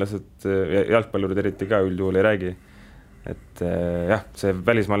võõrkeeli venelased ja jalgpallurid eriti ka üldjuhul ei räägi. Et jah, see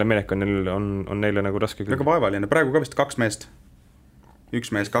välismaale minek on neile nagu raske küll. Väga vaevaline, praegu ka vist 2 meest.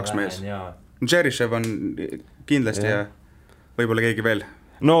 1 mees, 2 mees. Tšerišev on kindlasti ja võib-olla keegi veel.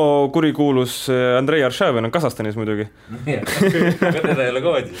 No kurikuulus Andrei Arshavin on Kasahstanis muidugi. Kõneda ei ole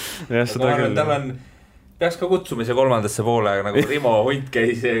koodi. Tal on, peaks ka kutsumise kolmandasse poole, nagu Rimo Hunt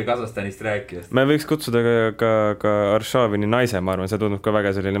käis Kasahstanist rääkides. Me võiks kutsuda ka Arshavini naise, ma arvan, see tundub ka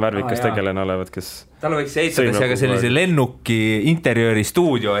väga selline värvikas tegelane olevat, kes tal võiks eitada ka sellise lennuki interjööri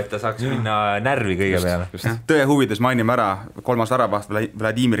stuudio, et ta saaks minna närvi kõige peale. Tõe huvides mainime ära 3. väravast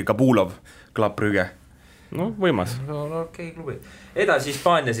Vladimir Kabulov, Klapp Brügge. Võimas. Okei, klubi. Edasi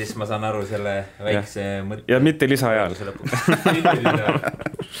Hispaania siis, ma saan aru selle väikse mõtte. Ja mitte lisaajal.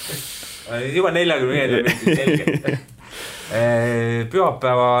 Juba 45 selge.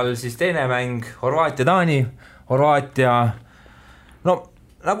 Pühapäeval siis teine mäng Horvaatia-Taani. Horvaatia,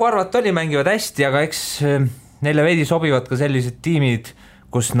 nagu arvata oli, mängivad hästi, aga eks neile veidi sobivad ka sellised tiimid,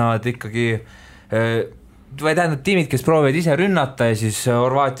 kus nad ikkagi või tähendab tiimid, kes proovivad ise rünnata ja siis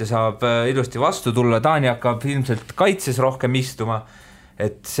Horvaatia saab ilusti vastu tulla, Taani hakkab ilmselt kaitses rohkem istuma,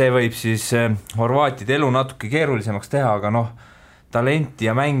 et see võib siis Horvaatide elu natuke keerulisemaks teha, aga talenti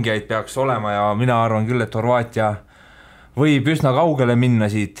ja mängijaid peaks olema ja mina arvan küll, et Horvaatia võib üsna kaugele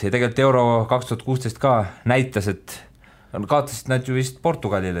minna siit ja tegelikult Euro 2016 ka näitas, et kaotasid nad ju vist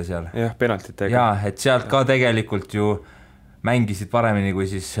Portugalile seal. Jah, penaltitega. Jaa, et sealt ka tegelikult ju mängisid paremini kui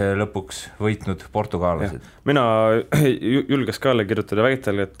siis lõpuks võitnud portugaalased. Mina julges ka alla kirjutada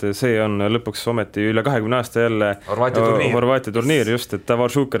väitel, et see on lõpuks ometi üle 20 aasta jälle Horvaatia turniir, just, et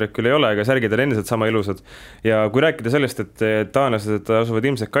Davor Šukerit küll ei ole, aga särgid on endiselt sama ilusad. Ja kui rääkida sellest, et taanlased asuvad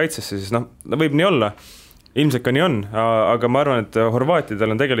ilmselt kaitsesse, siis võib nii olla, ilmselt ka nii on, aga ma arvan, et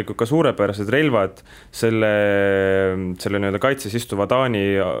Horvaatidel on tegelikult ka suurepärased relvad selle nii-öelda kaitses istuva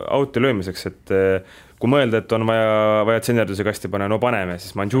Taani auti löömiseks, et kui mõelda, et on vaja tsenderduse kasti panna, no paneme,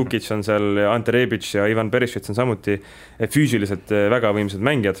 siis Mandžukic on seal, Ante Rebic ja Ivan Perisic on samuti füüsiliselt väga võimsad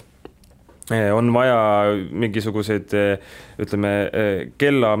mängijad. On vaja mingisuguseid, ütleme,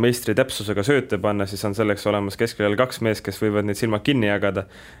 kellameistri täpsusega sööte panna, siis on selleks olemas keskel 2 mees, kes võivad neid silmad kinni jagada.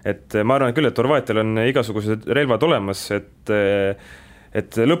 Et ma arvan küll, et Horvaatial on igasugused relvad olemas,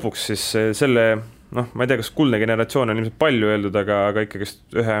 et lõpuks siis selle ma ei tea, kas kuldne generatsioon on ilmselt palju öeldud, aga ikkagi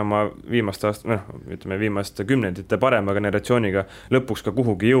ühe oma viimaste kümnendite parema generatsiooniga lõpuks ka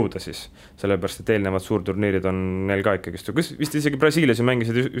kuhugi jõuda siis, sellepärast, et eelnevad suurturniirid on neil ka ikkagi, vist isegi Brasiilias ju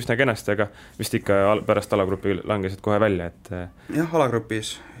mängisid üsna kenasti, aga vist ikka pärast alagrupi langesid kohe välja, et jah,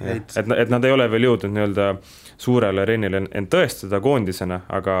 alagrupis et nad ei ole veel jõudnud nii-öelda suurele rennile end tõestada koondisena,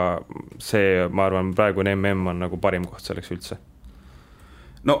 aga see, ma arvan, praegune MM on nagu parim koht selleks üldse.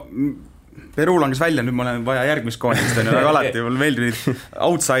 No Peru langes välja, nüüd ma olen vaja järgmist koondist, aga alati mul meeldib neid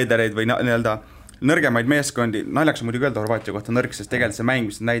outsidereid või nii-öelda nõrgemaid meeskondi, naljaks on muidugi öelda Horvaatia kohta nõrk, sest tegelikult see mäng,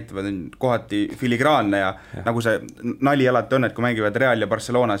 mis näitavad, on kohati filigraanne ja nagu see nali alati on, et kui mängivad Real ja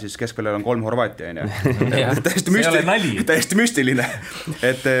Barcelona, siis keskväljal on 3 Horvaatia, täiesti müstiline.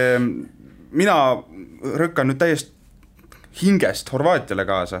 Et mina rõkkan nüüd täiesti hingest Horvaatiale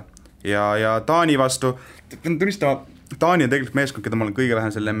kaasa ja Taani vastu, tunnistama, Taani on tegelikult meeskond, keda ma olen kõige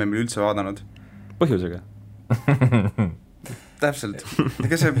vähem selle MM-il üldse vaadanud. Põhjusega? Täpselt.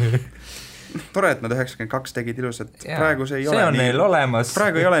 Ega see tore, et nad 92 tegid ilus, et praegu see ei ole nii. Neil olemas.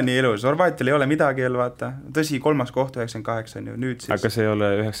 Praegu ei ole nii ilus. Horvaatial ei ole midagi veel, vaata. Tõsi, 3. koht 98 on ju. Nüüd siis... Aga see ei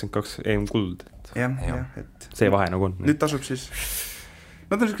ole 92 EM-kuld. Jah, et... See vahe nagu on. Nüüd tasub siis...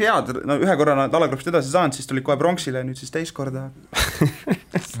 Nad on selline head, ühe korra nad alagrupist edasi saanud, siis tulid kohe pronksile, nüüd siis teist korda.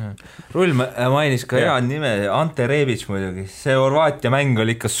 Rull mainis ka head nime, Ante Rebic muidugi. See Horvaatia mäng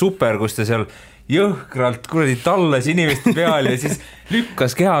oli ikka super, kus ta seal jõhkralt kuradi tallas inimeste peal ja siis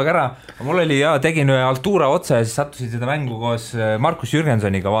lükkas kehaga ära. Mul oli tegin ühe Altura otsa ja siis sattusin seda mängu koos Markus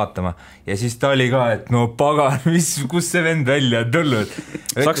Jürgensoniga vaatama ja siis ta oli ka, et no pagan, kus see vend välja on tulnud.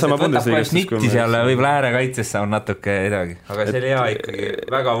 Saksamaa Bundesliigast. Nitti seal võib-olla äärekaitsesse on natuke edagi, aga see oli ikkagi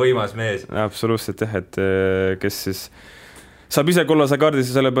väga võimas mees. Absoluutselt jah, et kes siis saab ise kollase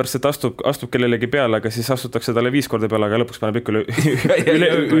kaardise sellepärast, et astub kellelegi peale, aga siis astutakse talle 5 korda peale, aga lõpuks paneb ikka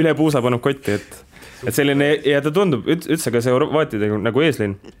üle puusa paneb kotti, et selline, ja ta tundub, üldse ka see Horvaatide nagu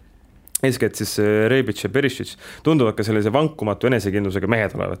eeslinn, eeskätt siis Rebic ja Perisic, tunduvad ka sellise vankumatu enesekindlusega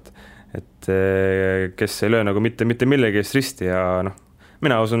mehed olevat, et kes ei löö nagu mitte millegi eest risti ja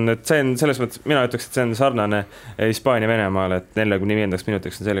mina usun, et see on selles mõttes, mina ütleks, et see on sarnane Hispaania-Venemaale, et 45.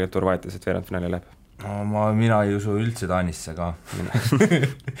 minutiks on selgelt Horvaatias, et veerandfinaali läheb. No, mina ei usu üldse Taanisse ka.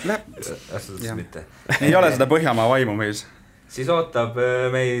 Mitte. Ei ole seda Põhjamaa vaimu mees. Siis ootab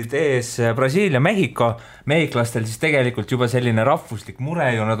meid ees Brasiilia, Mehhiko. Mehhiklastel siis tegelikult juba selline rahvuslik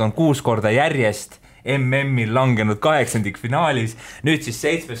mure ju, nad on 6 korda järjest MM-il langenud 8. finaalis, nüüd siis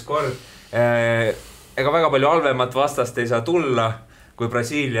 7. kord. Ega väga palju halvemat vastast ei saa tulla kui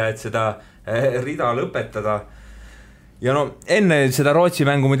Brasiilia, et seda rida lõpetada. Ja enne seda Rootsi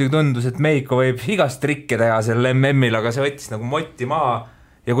mängu muidugi tundus, et Mehhiko võib igast trikke teha selle MM-il, aga see võttis nagu motti maha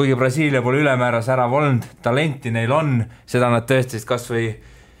ja kuigi Brasiilia pole ülemääras ära olnud, talenti neil on, seda nad tõestasid kas või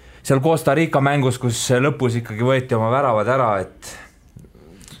seal Costa Rica mängus, kus lõpus ikkagi võeti oma väravad ära, et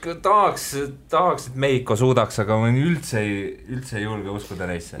tahaks, et Mehhiko suudaks, aga ma üldse ei julge uskuda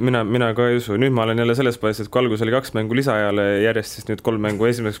neisse. Mina ka ei usu. Nüüd ma olen jälle selles põhjas, et kui algus oli 2 mängu lisaajale järjest, siis nüüd 3 mängu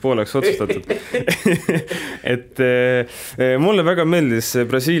esimeseks pooleks otsustatud. et mulle väga meeldis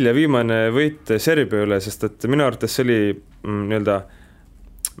Brasiilia viimane võit Serbia üle, sest et minu arvates see oli nii-öelda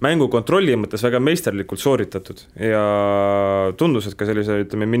mängu kontrolli mõttes väga meisterlikult sooritatud ja tundus, et ka sellise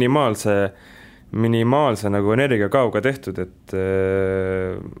ütleme, minimaalse nagu energiakauga tehtud, et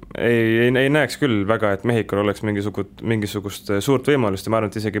ei näeks küll väga, et Mehhikul oleks mingisugust suurt võimalust ja ma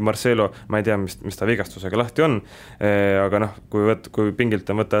arvan, et isegi Marcelo, ma ei tea, mis ta vigastusega lahti on, aga kui pingilt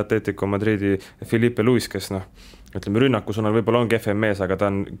on võtta Atletico Madridi Felipe Luis, kes ütleme, rünnakusuunal võib-olla on kehvem mees, aga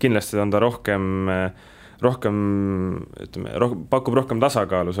kindlasti on ta rohkem, ütleme, pakub rohkem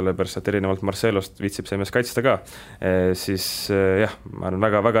tasakaalu, sellepärast, et erinevalt Marcelost viitsib see mees kaitsta ka, siis jah, ma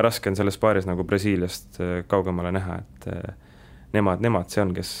arvan, väga raske on selles paaris nagu Brasiiliast kaugemale näha, et nemad see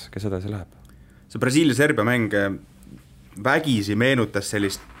on, kes edasi läheb. See Brasiilia-Serbia mäng vägisi meenutas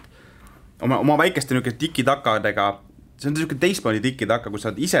sellist oma väikeste niisugune tiki-takadega, see on niisugune teistmoodi tiki-taka, kus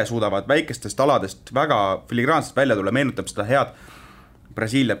nad ise suudavad väikestest aladest väga filigraansest välja tulla, meenutab seda head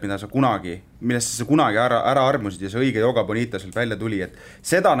Brasiiliat, millest sa kunagi ära armusid ja see õige Joga Bonito sealt välja tuli, et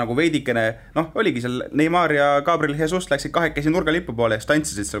seda nagu veidikene, oligi seal Neymar ja Gabriel Jesus läksid kahekesi nurgalippu poole ja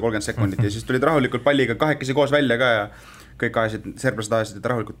tantsisid seal 30 sekundit ja siis tulid rahulikult palliga kahekesi koos välja ka ja kõik serblased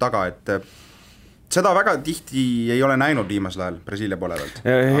ajasid rahulikult taga, et seda väga tihti ei ole näinud viimasel ajal Brasiilia poole pealt,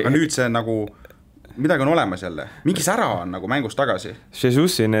 aga nüüd see nagu midagi on olemas jälle, mingi sära on nagu mängus tagasi.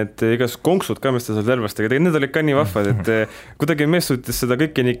 Jesusi need igas konksud ka, mis ta seal tervastega, need olid ka nii vahvad, et kuidagi mees suutis seda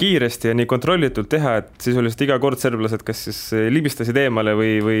kõike nii kiiresti ja nii kontrollitult teha, et sisuliselt iga kord serblased kas siis libistasid eemale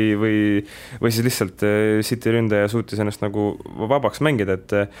või siis lihtsalt City ründaja suutis ennast nagu vabaks mängida,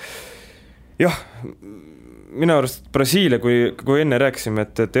 et jah, minu arust Brasiilia, kui enne rääkisime,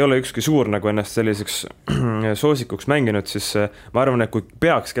 et ei ole ükski suur nagu ennast selliseks soosikuks mänginud, siis ma arvan, et kui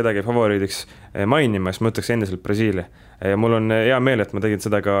peaks kedagi favoriidiks mainima, siis ma ütleks endiselt Brasiilia. Ja mul on hea meel, et ma tegin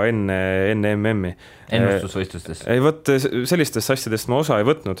seda ka enne MM-i. Ennustusvõistlustes? Ei, võt, sellistest asjadest ma osa ei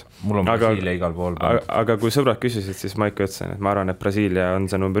võtnud. Mul on Brasiilia igal pool. Aga kui sõbrad küsisid, siis ma ikka ütlesin, et ma arvan, et Brasiilia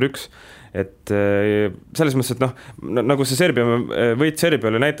on see number 1. Et selles mõttes, et nagu see võit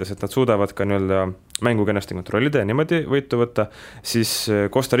Serbiale näitas, et nad suudavad ka mängu kenasti kontrollida ja niimoodi võitu võtta, siis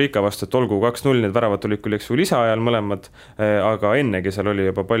Costa Rica vastu, et olgu 2-0, need väravad tulid küll lisaajal mõlemad, aga ennegi seal oli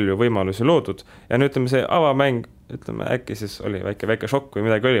juba palju võimalusi loodud ja nüüd ütleme see avamäng, äkki siis oli väike šokk või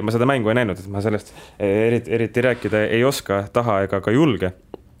midagi oli, ma seda mängu ei näinud, et ma sellest eriti rääkida ei oska, taha ega ka julge.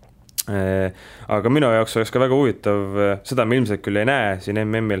 Aga minu jaoks oleks ka väga huvitav, seda me ilmselt küll ei näe siin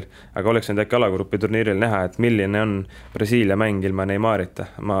MM-il, aga oleks nüüd äkki alagrupi turniiril näha, et milline on Brasiilia mäng ilma Neymarita.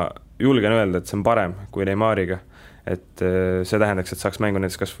 Ma julgen öelda, et see on parem kui Neymariga, et see tähendaks, et saaks mängu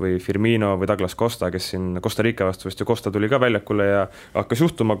näiteks kas või Firmino või Douglas Costa, kes siin Costa Rica vastu vist ju Costa tuli ka väljakule ja hakkas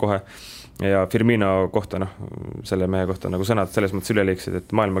juhtuma kohe ja Firmino kohta, selle mehe kohta nagu sõnad selles mõttes üleliiksid,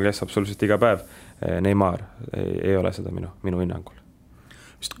 et maailma klass absoluutselt iga päev, Neymar ei ole seda minu hinnangul.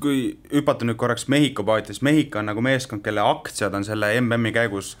 Vist kui hüpata nüüd korraks Mehhiko paati, siis Mehhiko on nagu meeskond, kelle aktsiad on selle MM-i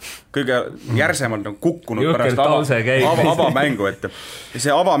käigus kõige järsemalt nagu kukkunud pärast avamängu, et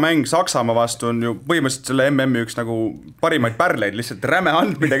see avamäng Saksamaa vastu on ju põhimõtteliselt selle MM-i üks nagu parimaid pärleid, lihtsalt räme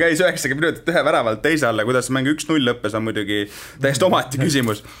andmine käis 90 minutit ühe väravalt teise alla, kuidas see mäng 1-0 lõppes on muidugi täiesti omati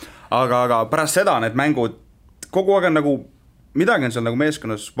küsimus, aga pärast seda need mängud kogu aeg on nagu midagi on seal nagu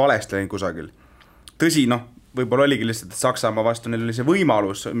meeskonnas valesti läinud kusagil. Tõsi, võib-olla oligi lihtsalt, et Saksamaa vastu neil oli see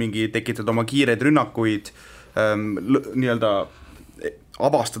võimalus mingi tekitada oma kiireid rünnakuid, nii-öelda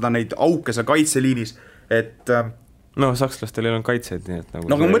avastada neid auke seal kaitseliinis, et sakslastel ei ole kaitseid, nii et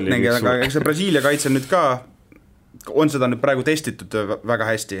nagu ma mõtlengi, aga see Brasiilia kaitse nüüd ka on seda nüüd praegu testitud väga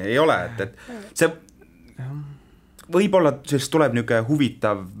hästi, ei ole, et see võib-olla siis tuleb niisugune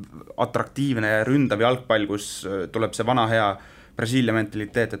huvitav, atraktiivne ründav jalgpall, kus tuleb see vana hea Brasiilia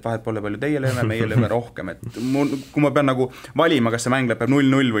mentaliteet, et vahet pole palju teie lööme, meie lööme rohkem, et kui ma pean nagu valima, kas see mäng lõpeb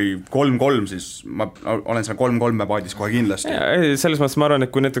 0-0 või 3-3, siis ma olen seal 3-3 paadis kohe kindlasti. Selles mõttes ma arvan,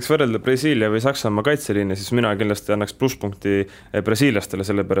 et kui näiteks võrrelda Brasiilia või Saksamaa kaitseliini, siis mina kindlasti annaks plusspunkti brasiilastele,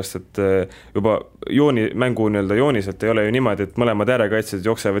 sellepärast et juba mängu jooniselt ei ole ju niimoodi, et mõlemad äärekaitsed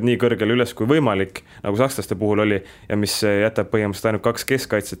jooksevad nii kõrgele üles kui võimalik, nagu sakslaste puhul oli, ja mis jätab põhimõtteliselt ainult 2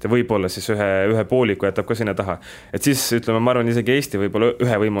 keskkaitset ja võib-olla siis ühe pooliku jätab ka sinna taha. Et siis ütleme, ma arvan, isegi Eesti võib-olla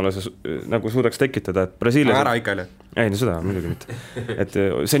ühe võimaluse nagu suudaks tekitada, et Brasiilia... Ära ikka oli? Ei, seda muidugi mitte. Et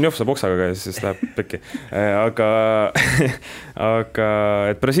Senjov saab oksaga käia, siis läheb pekki. Aga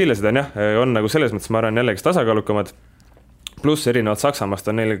et Brasiilia seda on nagu selles mõttes, ma arvan, jällegi tasakaalukamad. Pluss erinevalt Saksamaast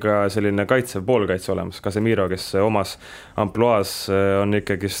on neil ka selline kaitsev poolkaitse olemas. Casemiro, kes omas ampluaas on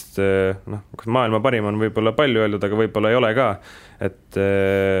ikkagist, maailma parim on võib-olla palju öeldud, aga võib-olla ei ole ka. Et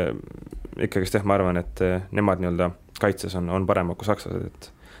ikkagist ma arvan, et nemad kaitses on parema kui sakslased, et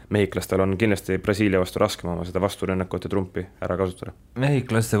mehhiklastel on kindlasti Brasiilia vastu raskem oma seda vasturünnakut ja trumpi ära kasutada.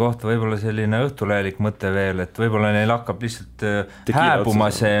 Mehiklaste kohta võib-olla selline õhtulehelik mõte veel, et võib-olla neil hakkab lihtsalt hääbuma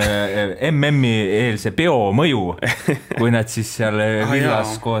see MM-i eelse peo mõju, kui nad siis seal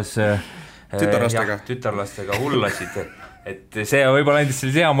villas koos tütarlastega hullasid, et see võib-olla endast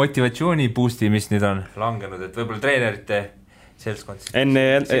sellise hea motivatsiooni boosti, mis nüüd on langenud, et võib-olla treenerite seltskond.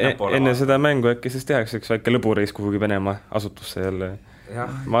 Enne seda mängu äkki siis tehakse üks väike lõbureis kuhugi Venemaa asutusse jälle.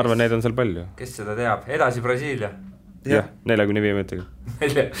 Ma arvan, neid on seal palju. Kes seda teab? Edasi Brasiilia. jah, 45 minutiga.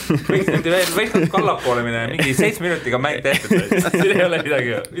 Võiks natuke allapoole minna, mingi 7 minutiga mäng tehtud, siin ei ole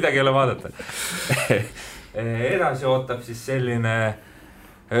midagi ei ole vaadata. Edasi ootab siis selline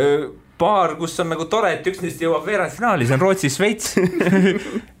paar, kus on nagu tore, et üks neist jõuab veerandfinaali, see on Rootsi-Šveits.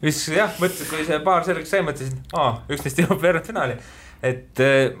 Mis jah, mõtlesin, kui see paar selleks sai, mõtlesin, üks neist jõuab veerandfinaali. Et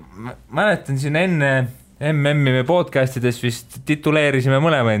mäletan siin enne MM-i me podcastides vist tituleerisime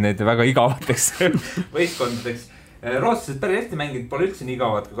mõlemaid neid väga igavateks võistkondadeks. Rootslased päris hästi mänginud, pole üldse nii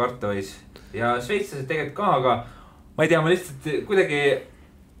igavad kui karta võis. Ja šveitslased tegelikult ka, aga ma ei tea, ma lihtsalt kuidagi,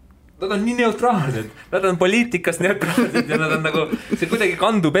 nad on nii neutraalsed, nad on poliitikas neutraalsed ja nad on nagu, see kuidagi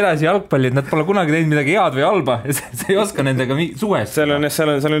kandub edasi jalgpalli, et nad pole kunagi teinud midagi head või halba ja sa ei oska nendega suhest. Seal on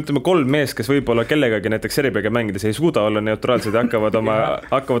ütleme 3 mees, kes võib-olla kellegagi näiteks Serbiaga mängides ei suuda olla neutraalsed ja hakkavad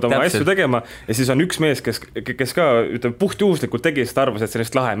oma asju tegema ja siis on üks mees, kes ka ütleme puhtjuhuslikult tegi, sest arvas, et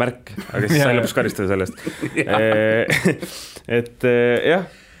sellest lahe märk, aga siis sai lõpus karistada sellest. Et jah,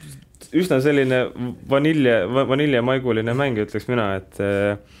 üsna selline vaniljamaiguline mäng, ütleks mina, et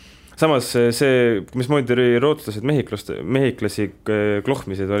samas see, mismoodi rootslased mehiklasi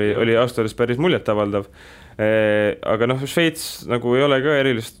klohmisid, oli aastas päris muljetavaldav. Aga Šveits nagu ei ole ka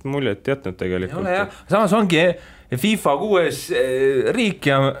erilist muljet jätnud tegelikult. Ei ole jah, samas ongi FIFA 6 riik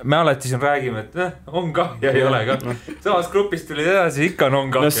ja me alati siin räägime, et on ka ja ei ole ka. Samas grupist tulid edasi, ikka on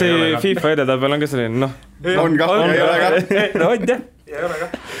ka. No see FIFA edetabel on ka selline, on ka ja ei ole ka. On jah. Ei ole ka.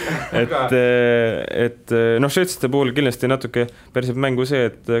 Et šveitslaste puhul kindlasti natuke pärsib mängu see,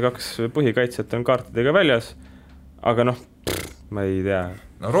 et 2 põhikaitsjat on kaartidega väljas, aga ma ei tea.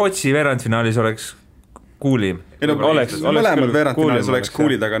 Rootsi veerandfinaalis oleks kuulim. Mõlemad veerandfinaalis oleks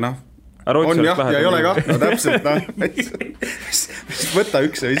kuulid, aga on jah ja ei ole ka, täpselt võta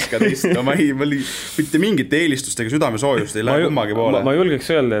üks ja viska teist, ma mitte mingite eelistustega südamesoojust ei lähe kummagi poole. Ma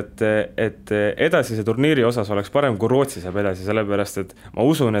julgeks öelda, et edasise turniiri osas oleks parem, kui Rootsi saab edasi, sellepärast, et ma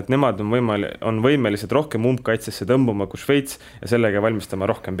usun, et nemad on võimelised rohkem umbkaitsesse tõmbuma kui Šveits ja sellega valmistama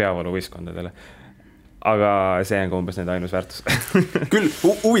rohkem peavalu võistkondadele. Aga see on umbes nende ainus väärtus. Küll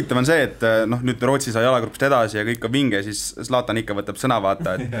huvitav on see, et nüüd Rootsi sai jalagrupist edasi ja kõik on vinge, siis Zlatan ikka võtab sõna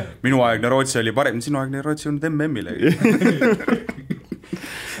vaata, et minu aegne Rootsi oli parem, sinu aegne Rootsi on MM-ile.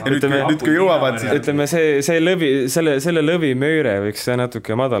 Ja nüüd kui jõuavad siis... Ütleme, selle lõvi mööre võiks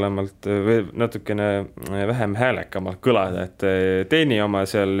natuke madalamalt või natukene vähem häälekamalt kõlada, et teeni oma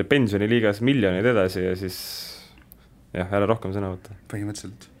seal pensioniliigas miljonid edasi ja siis ära rohkem sõna võtta.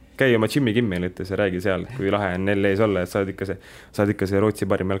 Põhimõtteliselt. Käi oma Jimmy Kimmelites ja räägi seal, kui lahe on LA-s olla, et saad ikka see Rootsi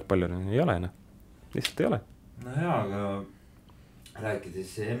parim jalgpallur. Ei ole, lihtsalt ei ole. No jaa, aga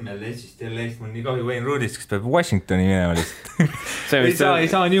rääkides MLS-ist ja LA-st, mul nii kahju Wayne Rooney'st, kes peab Washingtoni minema lihtsalt. ei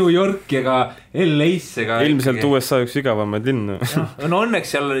saa New Yorki ega LA-sse ega... Ilmselt USA üks igavamaid linnu. No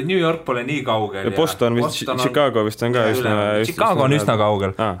õnneks seal New York pole nii kaugel. Ja Boston vist, Chicago vist on ka üsna... Chicago on üsna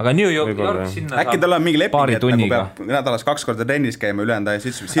kaugel, aga New York sinna... Äkki tal on mingi leping, et nagu peab nädalas 2 korda trennis käima ülenda ja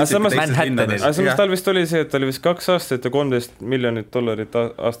siis... Aga samas tal vist oli see, et tal oli vist 2 aastat ja $13 miljonit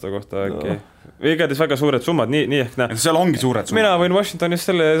aasta kohta äkki. Igades väga suured summad, nii ehk näe. Seal ongi suured summad. Mina võin Washingtonis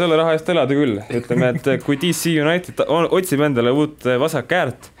selle raha eest elada küll. Ütleme, et kui DC United otsib endale uut vasak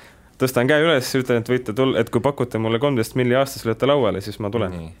äärt, tõstan käe üles, ütlen, et võite tulla, et kui pakute mulle 13 milli aastas lööte lauale, siis ma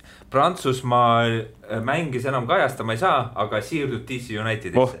tulen. Prantsusmaa mängis enam kajastama ei saa, aga siirdub DC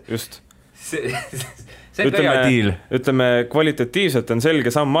Unitedisse. Just. See on ka hea diil. Ütleme, kvalitatiivselt on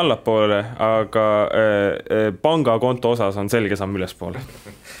selge samm allapoole, aga pangakonto osas on selge samm ülespoole.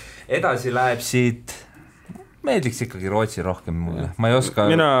 Edasi läheb siit, meeldiks ikkagi Rootsi rohkem mulle, ma ei oska...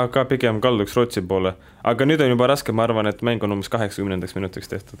 Mina ka pigem kalduks Rootsi poole, aga nüüd on juba raske, ma arvan, et mäng on umbes 80 minutiks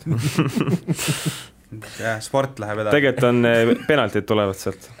tehtud. Sport läheb edasi. Tegelikult on penaltid tulevad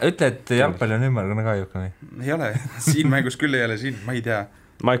sealt. Ütle, et jalgpalli on ümmargune ka juhka või? Ei ole, siin mängus küll ei ole siin, ma ei tea.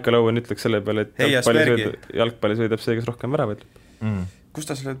 Michael Owen ütleks selle peale, et jalgpalli sõidab see, kes rohkem vära võtleb.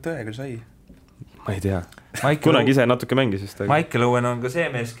 Kus ta selle tõe küll sai? Ma ei tea. Kunagi ise natuke mängis vist. Michael Owen on ka see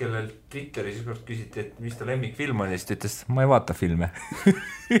mees, kellel Twitteris kord küsiti, et mis ta lemmikfilm on ja siis ta ütles, ma ei vaata filme.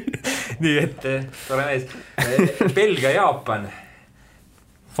 Nii et tore mees. Belgia-Jaapan.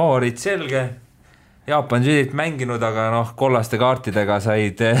 Favoriit selge. Jaapan südit mänginud, aga kollaste kaartidega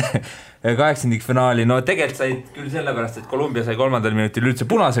said 8. finaali. No tegelikult said küll sellepärast, et Kolumbia sai 3. minutil üldse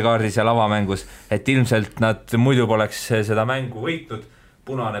punase kaardi seal avamängus, et ilmselt nad muidu poleks seda mängu võitnud.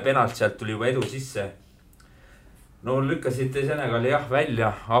 Punane penalt, sealt tuli juba edu sisse. No lükkasite Senegali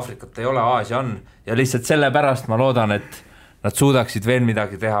välja, Aafrikat ei ole, Aasia on. Ja lihtsalt sellepärast ma loodan, et nad suudaksid veel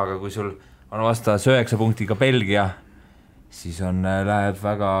midagi teha, aga kui sul on vastas 9 punktiga Belgia, siis läheb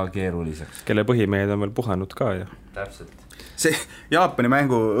väga keeruliseks. Kelle põhimehed on veel puhanud ka, jah. Täpselt. See Jaapani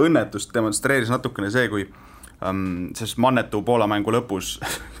mängu õnnetust demonstreeris natukene see, kui sest Mannetu Poola mängu lõpus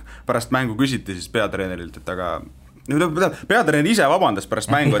pärast mängu küsiti siis peatreenerilt, et aga peatreener ise vabandas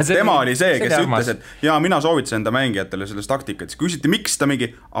pärast mängu, et tema oli see, kes ütles, et jaa, mina soovitasin enda mängijatele selles taktikat, siis küsiti, miks ta mingi,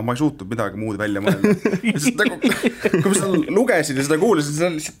 ma ei suutnud midagi muud välja mõelda. Nagu, kui ma seda lugesin ja seda kuulasin, seda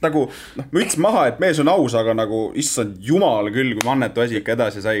lihtsalt nagu, müts maha, et mees on aus, aga nagu, issand jumal küll, kui Mannetu asi ikka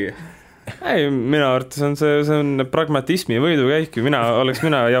edasi sai. Ei, mina arvates on see on pragmatismi võidukäik. Oleks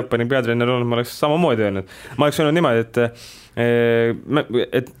mina Jaapani peatreener olnud, ma oleks samamoodi öelnud. Ma oleks öelnud niimoodi,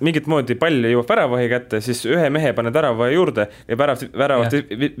 et mingit moodi pall jõuab väravahi kätte, siis ühe mehe paned väravahi juurde ja väravat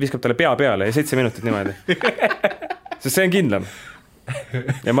viskab talle pea peale ja 7 minutit niimoodi. Sest see on kindlam.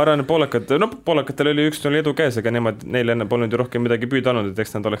 Ja ma arvan, et poolakatel oli 1-0 edu käes, aga nemad, neil enne polnud ju rohkem midagi püüda olnud, et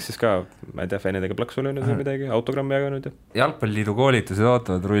eks nad oleks siis ka, ma ei tea, fännidega plaksu löönud või midagi, autogrammi jaganud. Jalgpalliliidu koolitused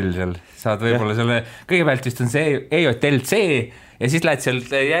ootavad rull seal, saad võib-olla selle, kõigepealt vist on see EJLC ja siis lähed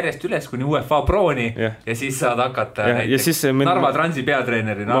sealt järjest üles kuni UEFA Proni ja siis saad hakata näiteks Narva Transi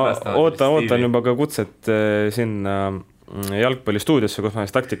peatreenerina ootan juba ka kutset sinna jalgpallistuudiosse, kus ma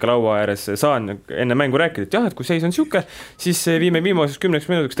taktikalaua ääres saan enne mängu rääkida, et jah, et kui seis on siuke, siis viime viimases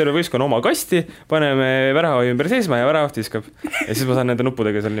 10 minutiks terve võistkonna oma kasti, paneme väravahi ümber seisma ja väravaht viskab. Ja siis ma saan nende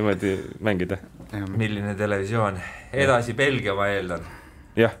nuppudega seal niimoodi mängida. Milline televisioon? Edasi Belgia, ma eeldan.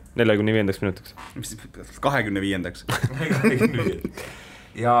 Jah, 45 minutiks. 25.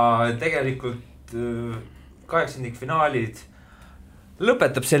 Ja tegelikult 8. finaalid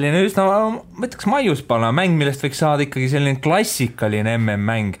lõpetab selline üsna, ma ütleks maiuspala mäng, millest võiks saada ikkagi selline klassikaline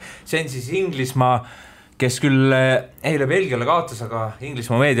MM-mäng. See on siis Inglismaa, kes küll eile Belgiale kaotas, aga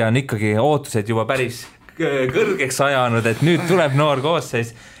Inglismaa meedia on ikkagi ootused juba päris kõrgeks ajanud, et nüüd tuleb noor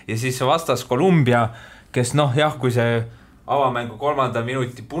koosseis ja siis vastas Kolumbia, kes kui see avamängu 3.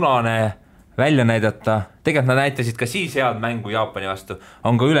 minuti punane välja näidata, tegelikult nad näitasid ka siis head mängu Jaapani vastu,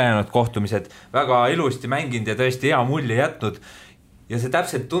 on ka ülejäänud kohtumised väga ilusti mänginud ja tõesti hea mulje jätnud. Ja see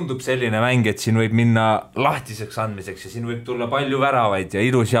täpselt tundub selline mäng, et siin võib minna lahtiseks andmiseks ja siin võib tulla palju väravaid ja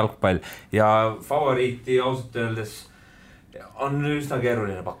ilus jalgpall ja favoriiti ausalt öeldes on üsna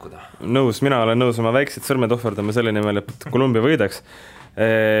keeruline pakkuda. Nõus, mina olen nõus oma väiksed sõrmed ohverdama selle nimel, et Kolumbia võidaks.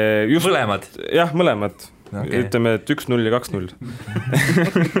 Mõlemad? Jah, mõlemad. Okay. Ütleme, et 1-0 ja 2-0.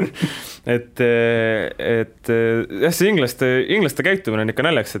 See inglaste käitumine on ikka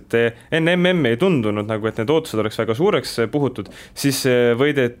näljaks, et enne MM ei tundunud, nagu, et need ootused oleks väga suureks puhutud, siis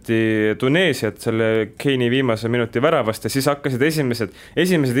võideti Tuneesiat selle Keini viimase minuti väravast ja siis hakkasid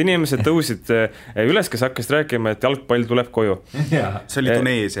esimesed inimesed tõusid üles, kes hakkasid rääkima, et jalgpall tuleb koju. See oli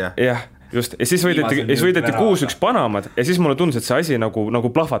Tuneesia. Jah. Just, ja siis võideti 6-1 Panamad ja siis mulle tundus, et see asi nagu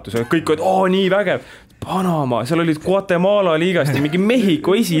plahvatus, kõik olid, nii vägev, Panama, seal olid Guatemala liigast ja mingi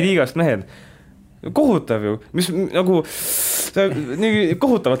Mehhiko esiliigast mehed. Kohutav ju, mis nagu nii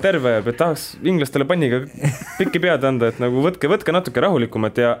kohutavalt terve jääb, et tahaks inglastele panniga pikki pead anda, et nagu võtke natuke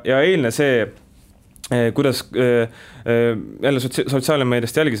rahulikumat ja eilne see kuidas jälle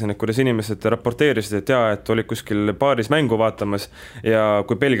sotsiaalmeediast jälgisin, et kuidas inimesed raporteerisid, et et olid kuskil paaris mängu vaatamas ja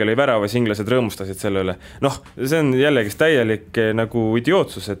kui Belgia oli väravas, inglased rõõmustasid selle üle. See on jällegi täielik nagu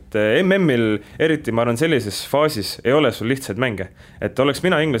idiootsus, et MM-il eriti ma arvan sellises faasis ei ole sul lihtsaid mänge. Et oleks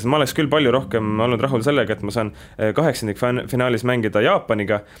mina inglased, ma oleks küll palju rohkem olnud rahul sellega, et ma saan 8. finaalis mängida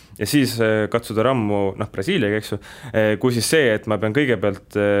Jaapaniga ja siis katsuda rammu Brasiiliaga, eks ju, kui siis see, et ma pean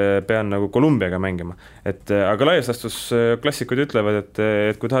kõigepealt nagu Kolumbiaga mängima. Aga laias laastus klassikud ütlevad, et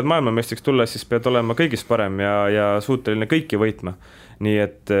kui tahad maailmameistriks tulla, siis pead olema kõigist parem ja suuteline kõiki võitma. Nii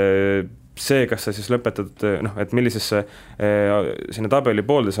et see, kas sa siis lõpetad, et millisesse sinna tabeli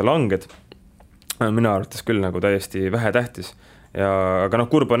poolde sa langed, mina arvates küll nagu täiesti vähe tähtis. Aga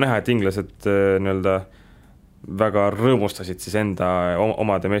kurb on näha, et inglased väga rõõmustasid siis enda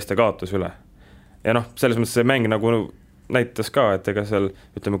omade meeste kaotus üle. Ja selles mõttes see mäng nagu näitas ka, et ega seal,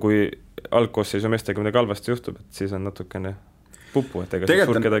 ütleme, kui algkoosseisu meestega midagi halvasti juhtub, et siis on natukene pupu, et ega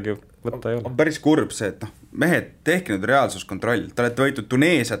suur kedagi võtta ei ole. On päris kurb see, et mehed, tehke nüüd reaalsuskontroll. Te olete võitud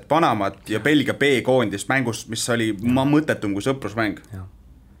Tuneesiat, Panamat ja Belgia B-koondist mängus, mis oli mõttetum kui sõprusmäng. Ja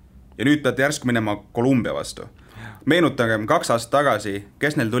nüüd peate järsku minema Kolumbia vastu. Meenutagem 2 aastat tagasi,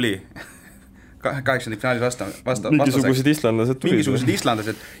 kes neil tuli 8. finaalis vastaseks. Mingisugused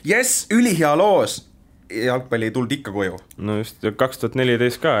islandlased. Yes, ülihea loos. Jalgpalli ei tulnud ikka koju. No just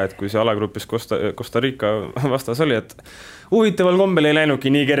 2014 ka, et kui see alagrupis Costa Rica vastas oli, et huvitaval kombel ei läinudki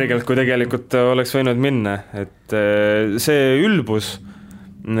nii kergelt, kui tegelikult oleks võinud minna. Et see ülbus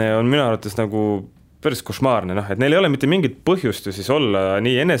on minu arvates nagu päris košmaarne, et neil ei ole mitte mingit põhjust ju siis olla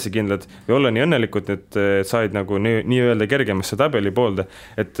nii enesekindlad või olla nii õnnelikud, et said nagu nii-öelda kergemasse tabeli poolde,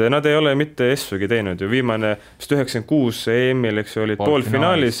 et nad ei ole mitte S-ugi teinud ju viimane 96 EM-il, eks ju, olid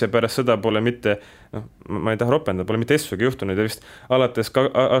poolfinaalis ja pärast seda pole mitte, ma ei taha ropenda, pole mitte S-ugi juhtunud ja vist alates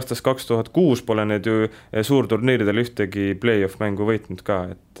aastast 2006 pole need ju suurturniiridel ühtegi play-off mängu võitnud ka,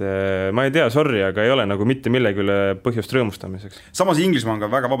 et ma ei tea, sorry, aga ei ole nagu mitte millegi üle põhjust rõõmustamiseks. Samas Inglismaa on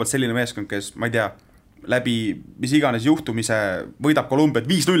ka väga vabalt selline meeskond, kes, ma ei tea, läbi mis iganes juhtumise võidab Kolumbiat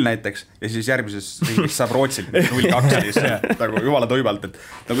 5-0 näiteks ja siis järgmises riigis saab Rootsilt 0-2 nagu jumala toibalt, et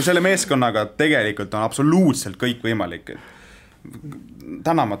nagu selle meeskonnaga tegelikult on absoluutselt kõik võimalik.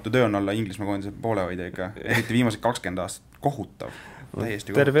 Tänamatu töö on olla Inglismaa koondise poolehoidja ikka, eriti viimased 20 aastat, kohutav.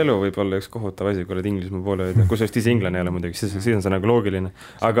 Terve elu võib olla üks kohutav asi, kui oled Inglismaa poole, kus just ise inglane ei ole muidugi, siis on see nagu loogiline.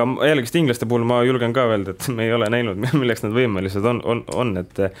 Aga jällegi inglaste puhul ma julgen ka öelda, et me ei ole näinud, milleks nad võimelised on,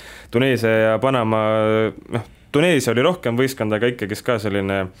 et Tuneesia ja Panama, Tuneesia oli rohkem võistkond, aga ikkagi ka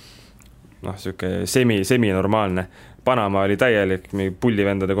selline siuke semi-normaalne. Panama oli täielik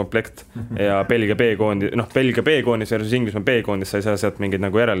pullivendade komplekt ja Belgia B-koondis versus Inglismaa B-koondis sa ei saa sealt mingeid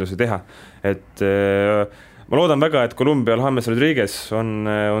nagu järeldusi teha, et ma loodan väga, et Kolumbial James Rodriguez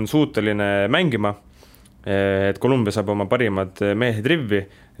on suuteline mängima, et Kolumbia saab oma parimad mehed rivvi,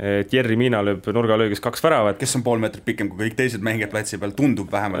 et Jerry Mina lööb nurgalöögis 2 väravat. Kes on pool meetrit pikem kui kõik teised mängijad platsi peal, tundub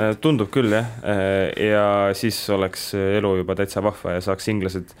vähemalt. Tundub küll, jah. Ja siis oleks elu juba täitsa vahva ja saaks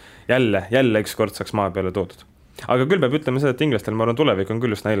inglased jälle üks kord saaks maa peale toodud. Aga küll peab ütlema seda, et inglastel ma arvan tulevik on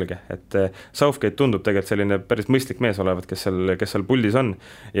küll just nälge, et Southgate tundub tegelikult selline päris mõistlik mees olevat, kes seal puldis on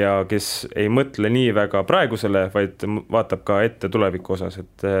ja kes ei mõtle nii väga praegusele, vaid vaatab ka ette tuleviku osas,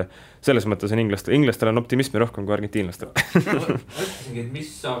 et selles mõttes on inglastel on optimismi rohkem kui argentiinlastel. Mõtlesingi, et mis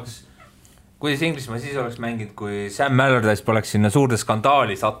saaks, kuidas Inglismaa siis oleks mänginud, kui Sam Allardyce poleks sinna suurde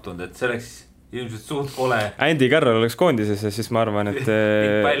skandaali sattunud, et see oleks ilmselt suht kole. Andy Carroll oleks koondises ja siis ma arvan, et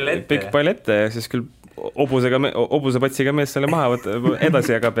pikk pall ette ja siis küll obusepatsiga mees selle maha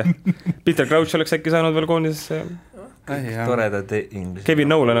edasi jagab ja Peter Crouch oleks äkki saanud veel koondisesse. Toredad inglised.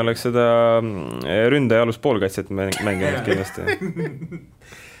 Kevin Nolan oleks seda ründaja alus poolkaitset mänginud kindlasti.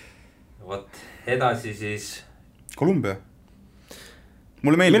 Vot, edasi siis Kolumbia.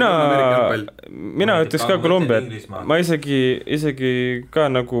 Mulle meeldib mina ütleks ka Kolumbia, ma isegi ka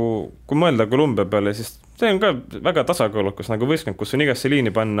nagu, kui mõelda Kolumbia peale, siis see on ka väga tasakaalukas nagu võistkond, kus on igasse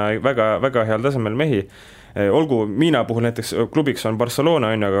liini panna väga, väga heal tasemel mehi. Olgu Miina puhul näiteks klubiks on Barcelona,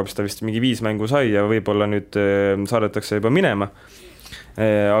 aga ta vist mingi 5 mängu sai ja võib-olla nüüd saadetakse juba minema.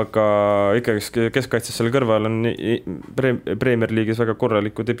 Aga ikkagi keskkaitses selle kõrval on Premier League'is väga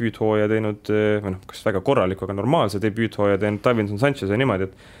korraliku debüüthooja teinud, kas väga korraliku, aga normaalse debüüthooja teinud Davinson Sanchez ja niimoodi,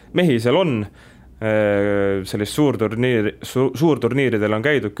 et mehi seal on, sellist suurturniiridel on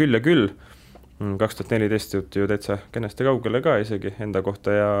käidud küll ja küll, 2014 jõuti ju täitsa kenasti kaugele ka isegi enda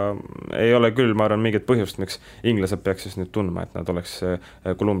kohta ja ei ole küll, ma arvan, mingit põhjust, miks inglased peaks siis nüüd tundma, et nad oleks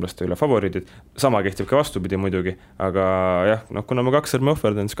kolumblaste üle favoriidid. Sama kehtib ka vastupidi muidugi, aga jah, kuna ma 2 sõrme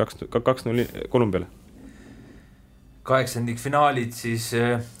ohverdan, siis 2-0 Kolumbiale. 8. finaalid siis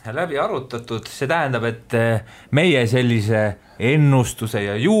läbi arutatud, see tähendab, et meie sellise ennustuse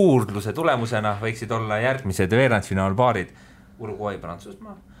ja juurdluse tulemusena võiksid olla järgmised veerandfinaalpaarid Uruguay,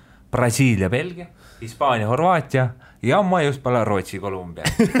 Prantsusmaa, Brasiilia, Belgia, Hispaania, Horvaatia ja ma just pala Rootsi, Kolumbia.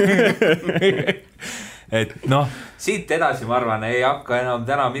 Et siit edasi ma arvan, ei hakka enam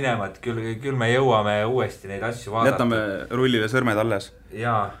täna minema, et küll me jõuame uuesti neid asju vaadata. Jätame rullile sõrmed alles.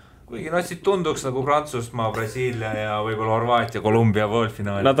 Jaa, kuigi siit tunduks nagu Prantsusmaa, Brasiilia ja võib-olla Horvaatia, Kolumbia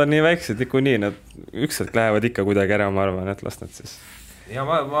poolfinaali. Nad on nii väiksed, niikuinii, nad ükselt lähevad ikka kuidagi ära, ma arvan, et las nad siis. Ja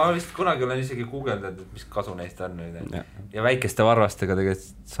ma vist kunagi olen isegi guugeldanud, et mis kasu neist on nüüd. Ja väikeste varvastega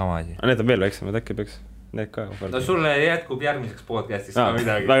tegelikult sama asi. Need on veel väiksemad, äkki peaks need ka. No sulle jätkub järgmiseks podcast'iks ka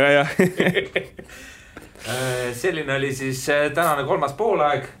midagi. Väga jah. Selline oli siis tänane 3.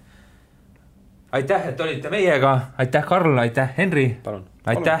 poolaeg. Aitäh, et olite meiega. Aitäh, Karl, aitäh, Henri.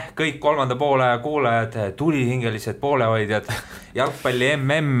 Aitäh kõik 3. poolaja kuulajad, tulihingelised poolehoidjad. Jalgpalli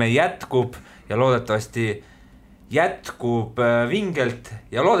MM jätkub ja loodetavasti jätkub vingelt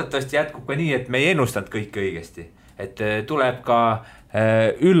ja loodetavasti jätkub ka nii, et me ei ennustanud kõike õigesti. Et tuleb ka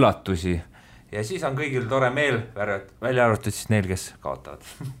üllatusi ja siis on kõigil tore meel, välja arvatud siis neil, kes kaotavad.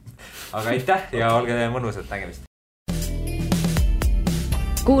 Aga aitäh ja olge mõnusat nägemist.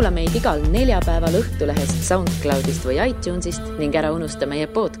 Kuula meid igal neljapäeval Õhtulehest, SoundCloudist või iTunesist ning ära unusta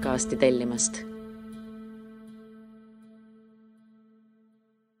meie podcasti tellimast.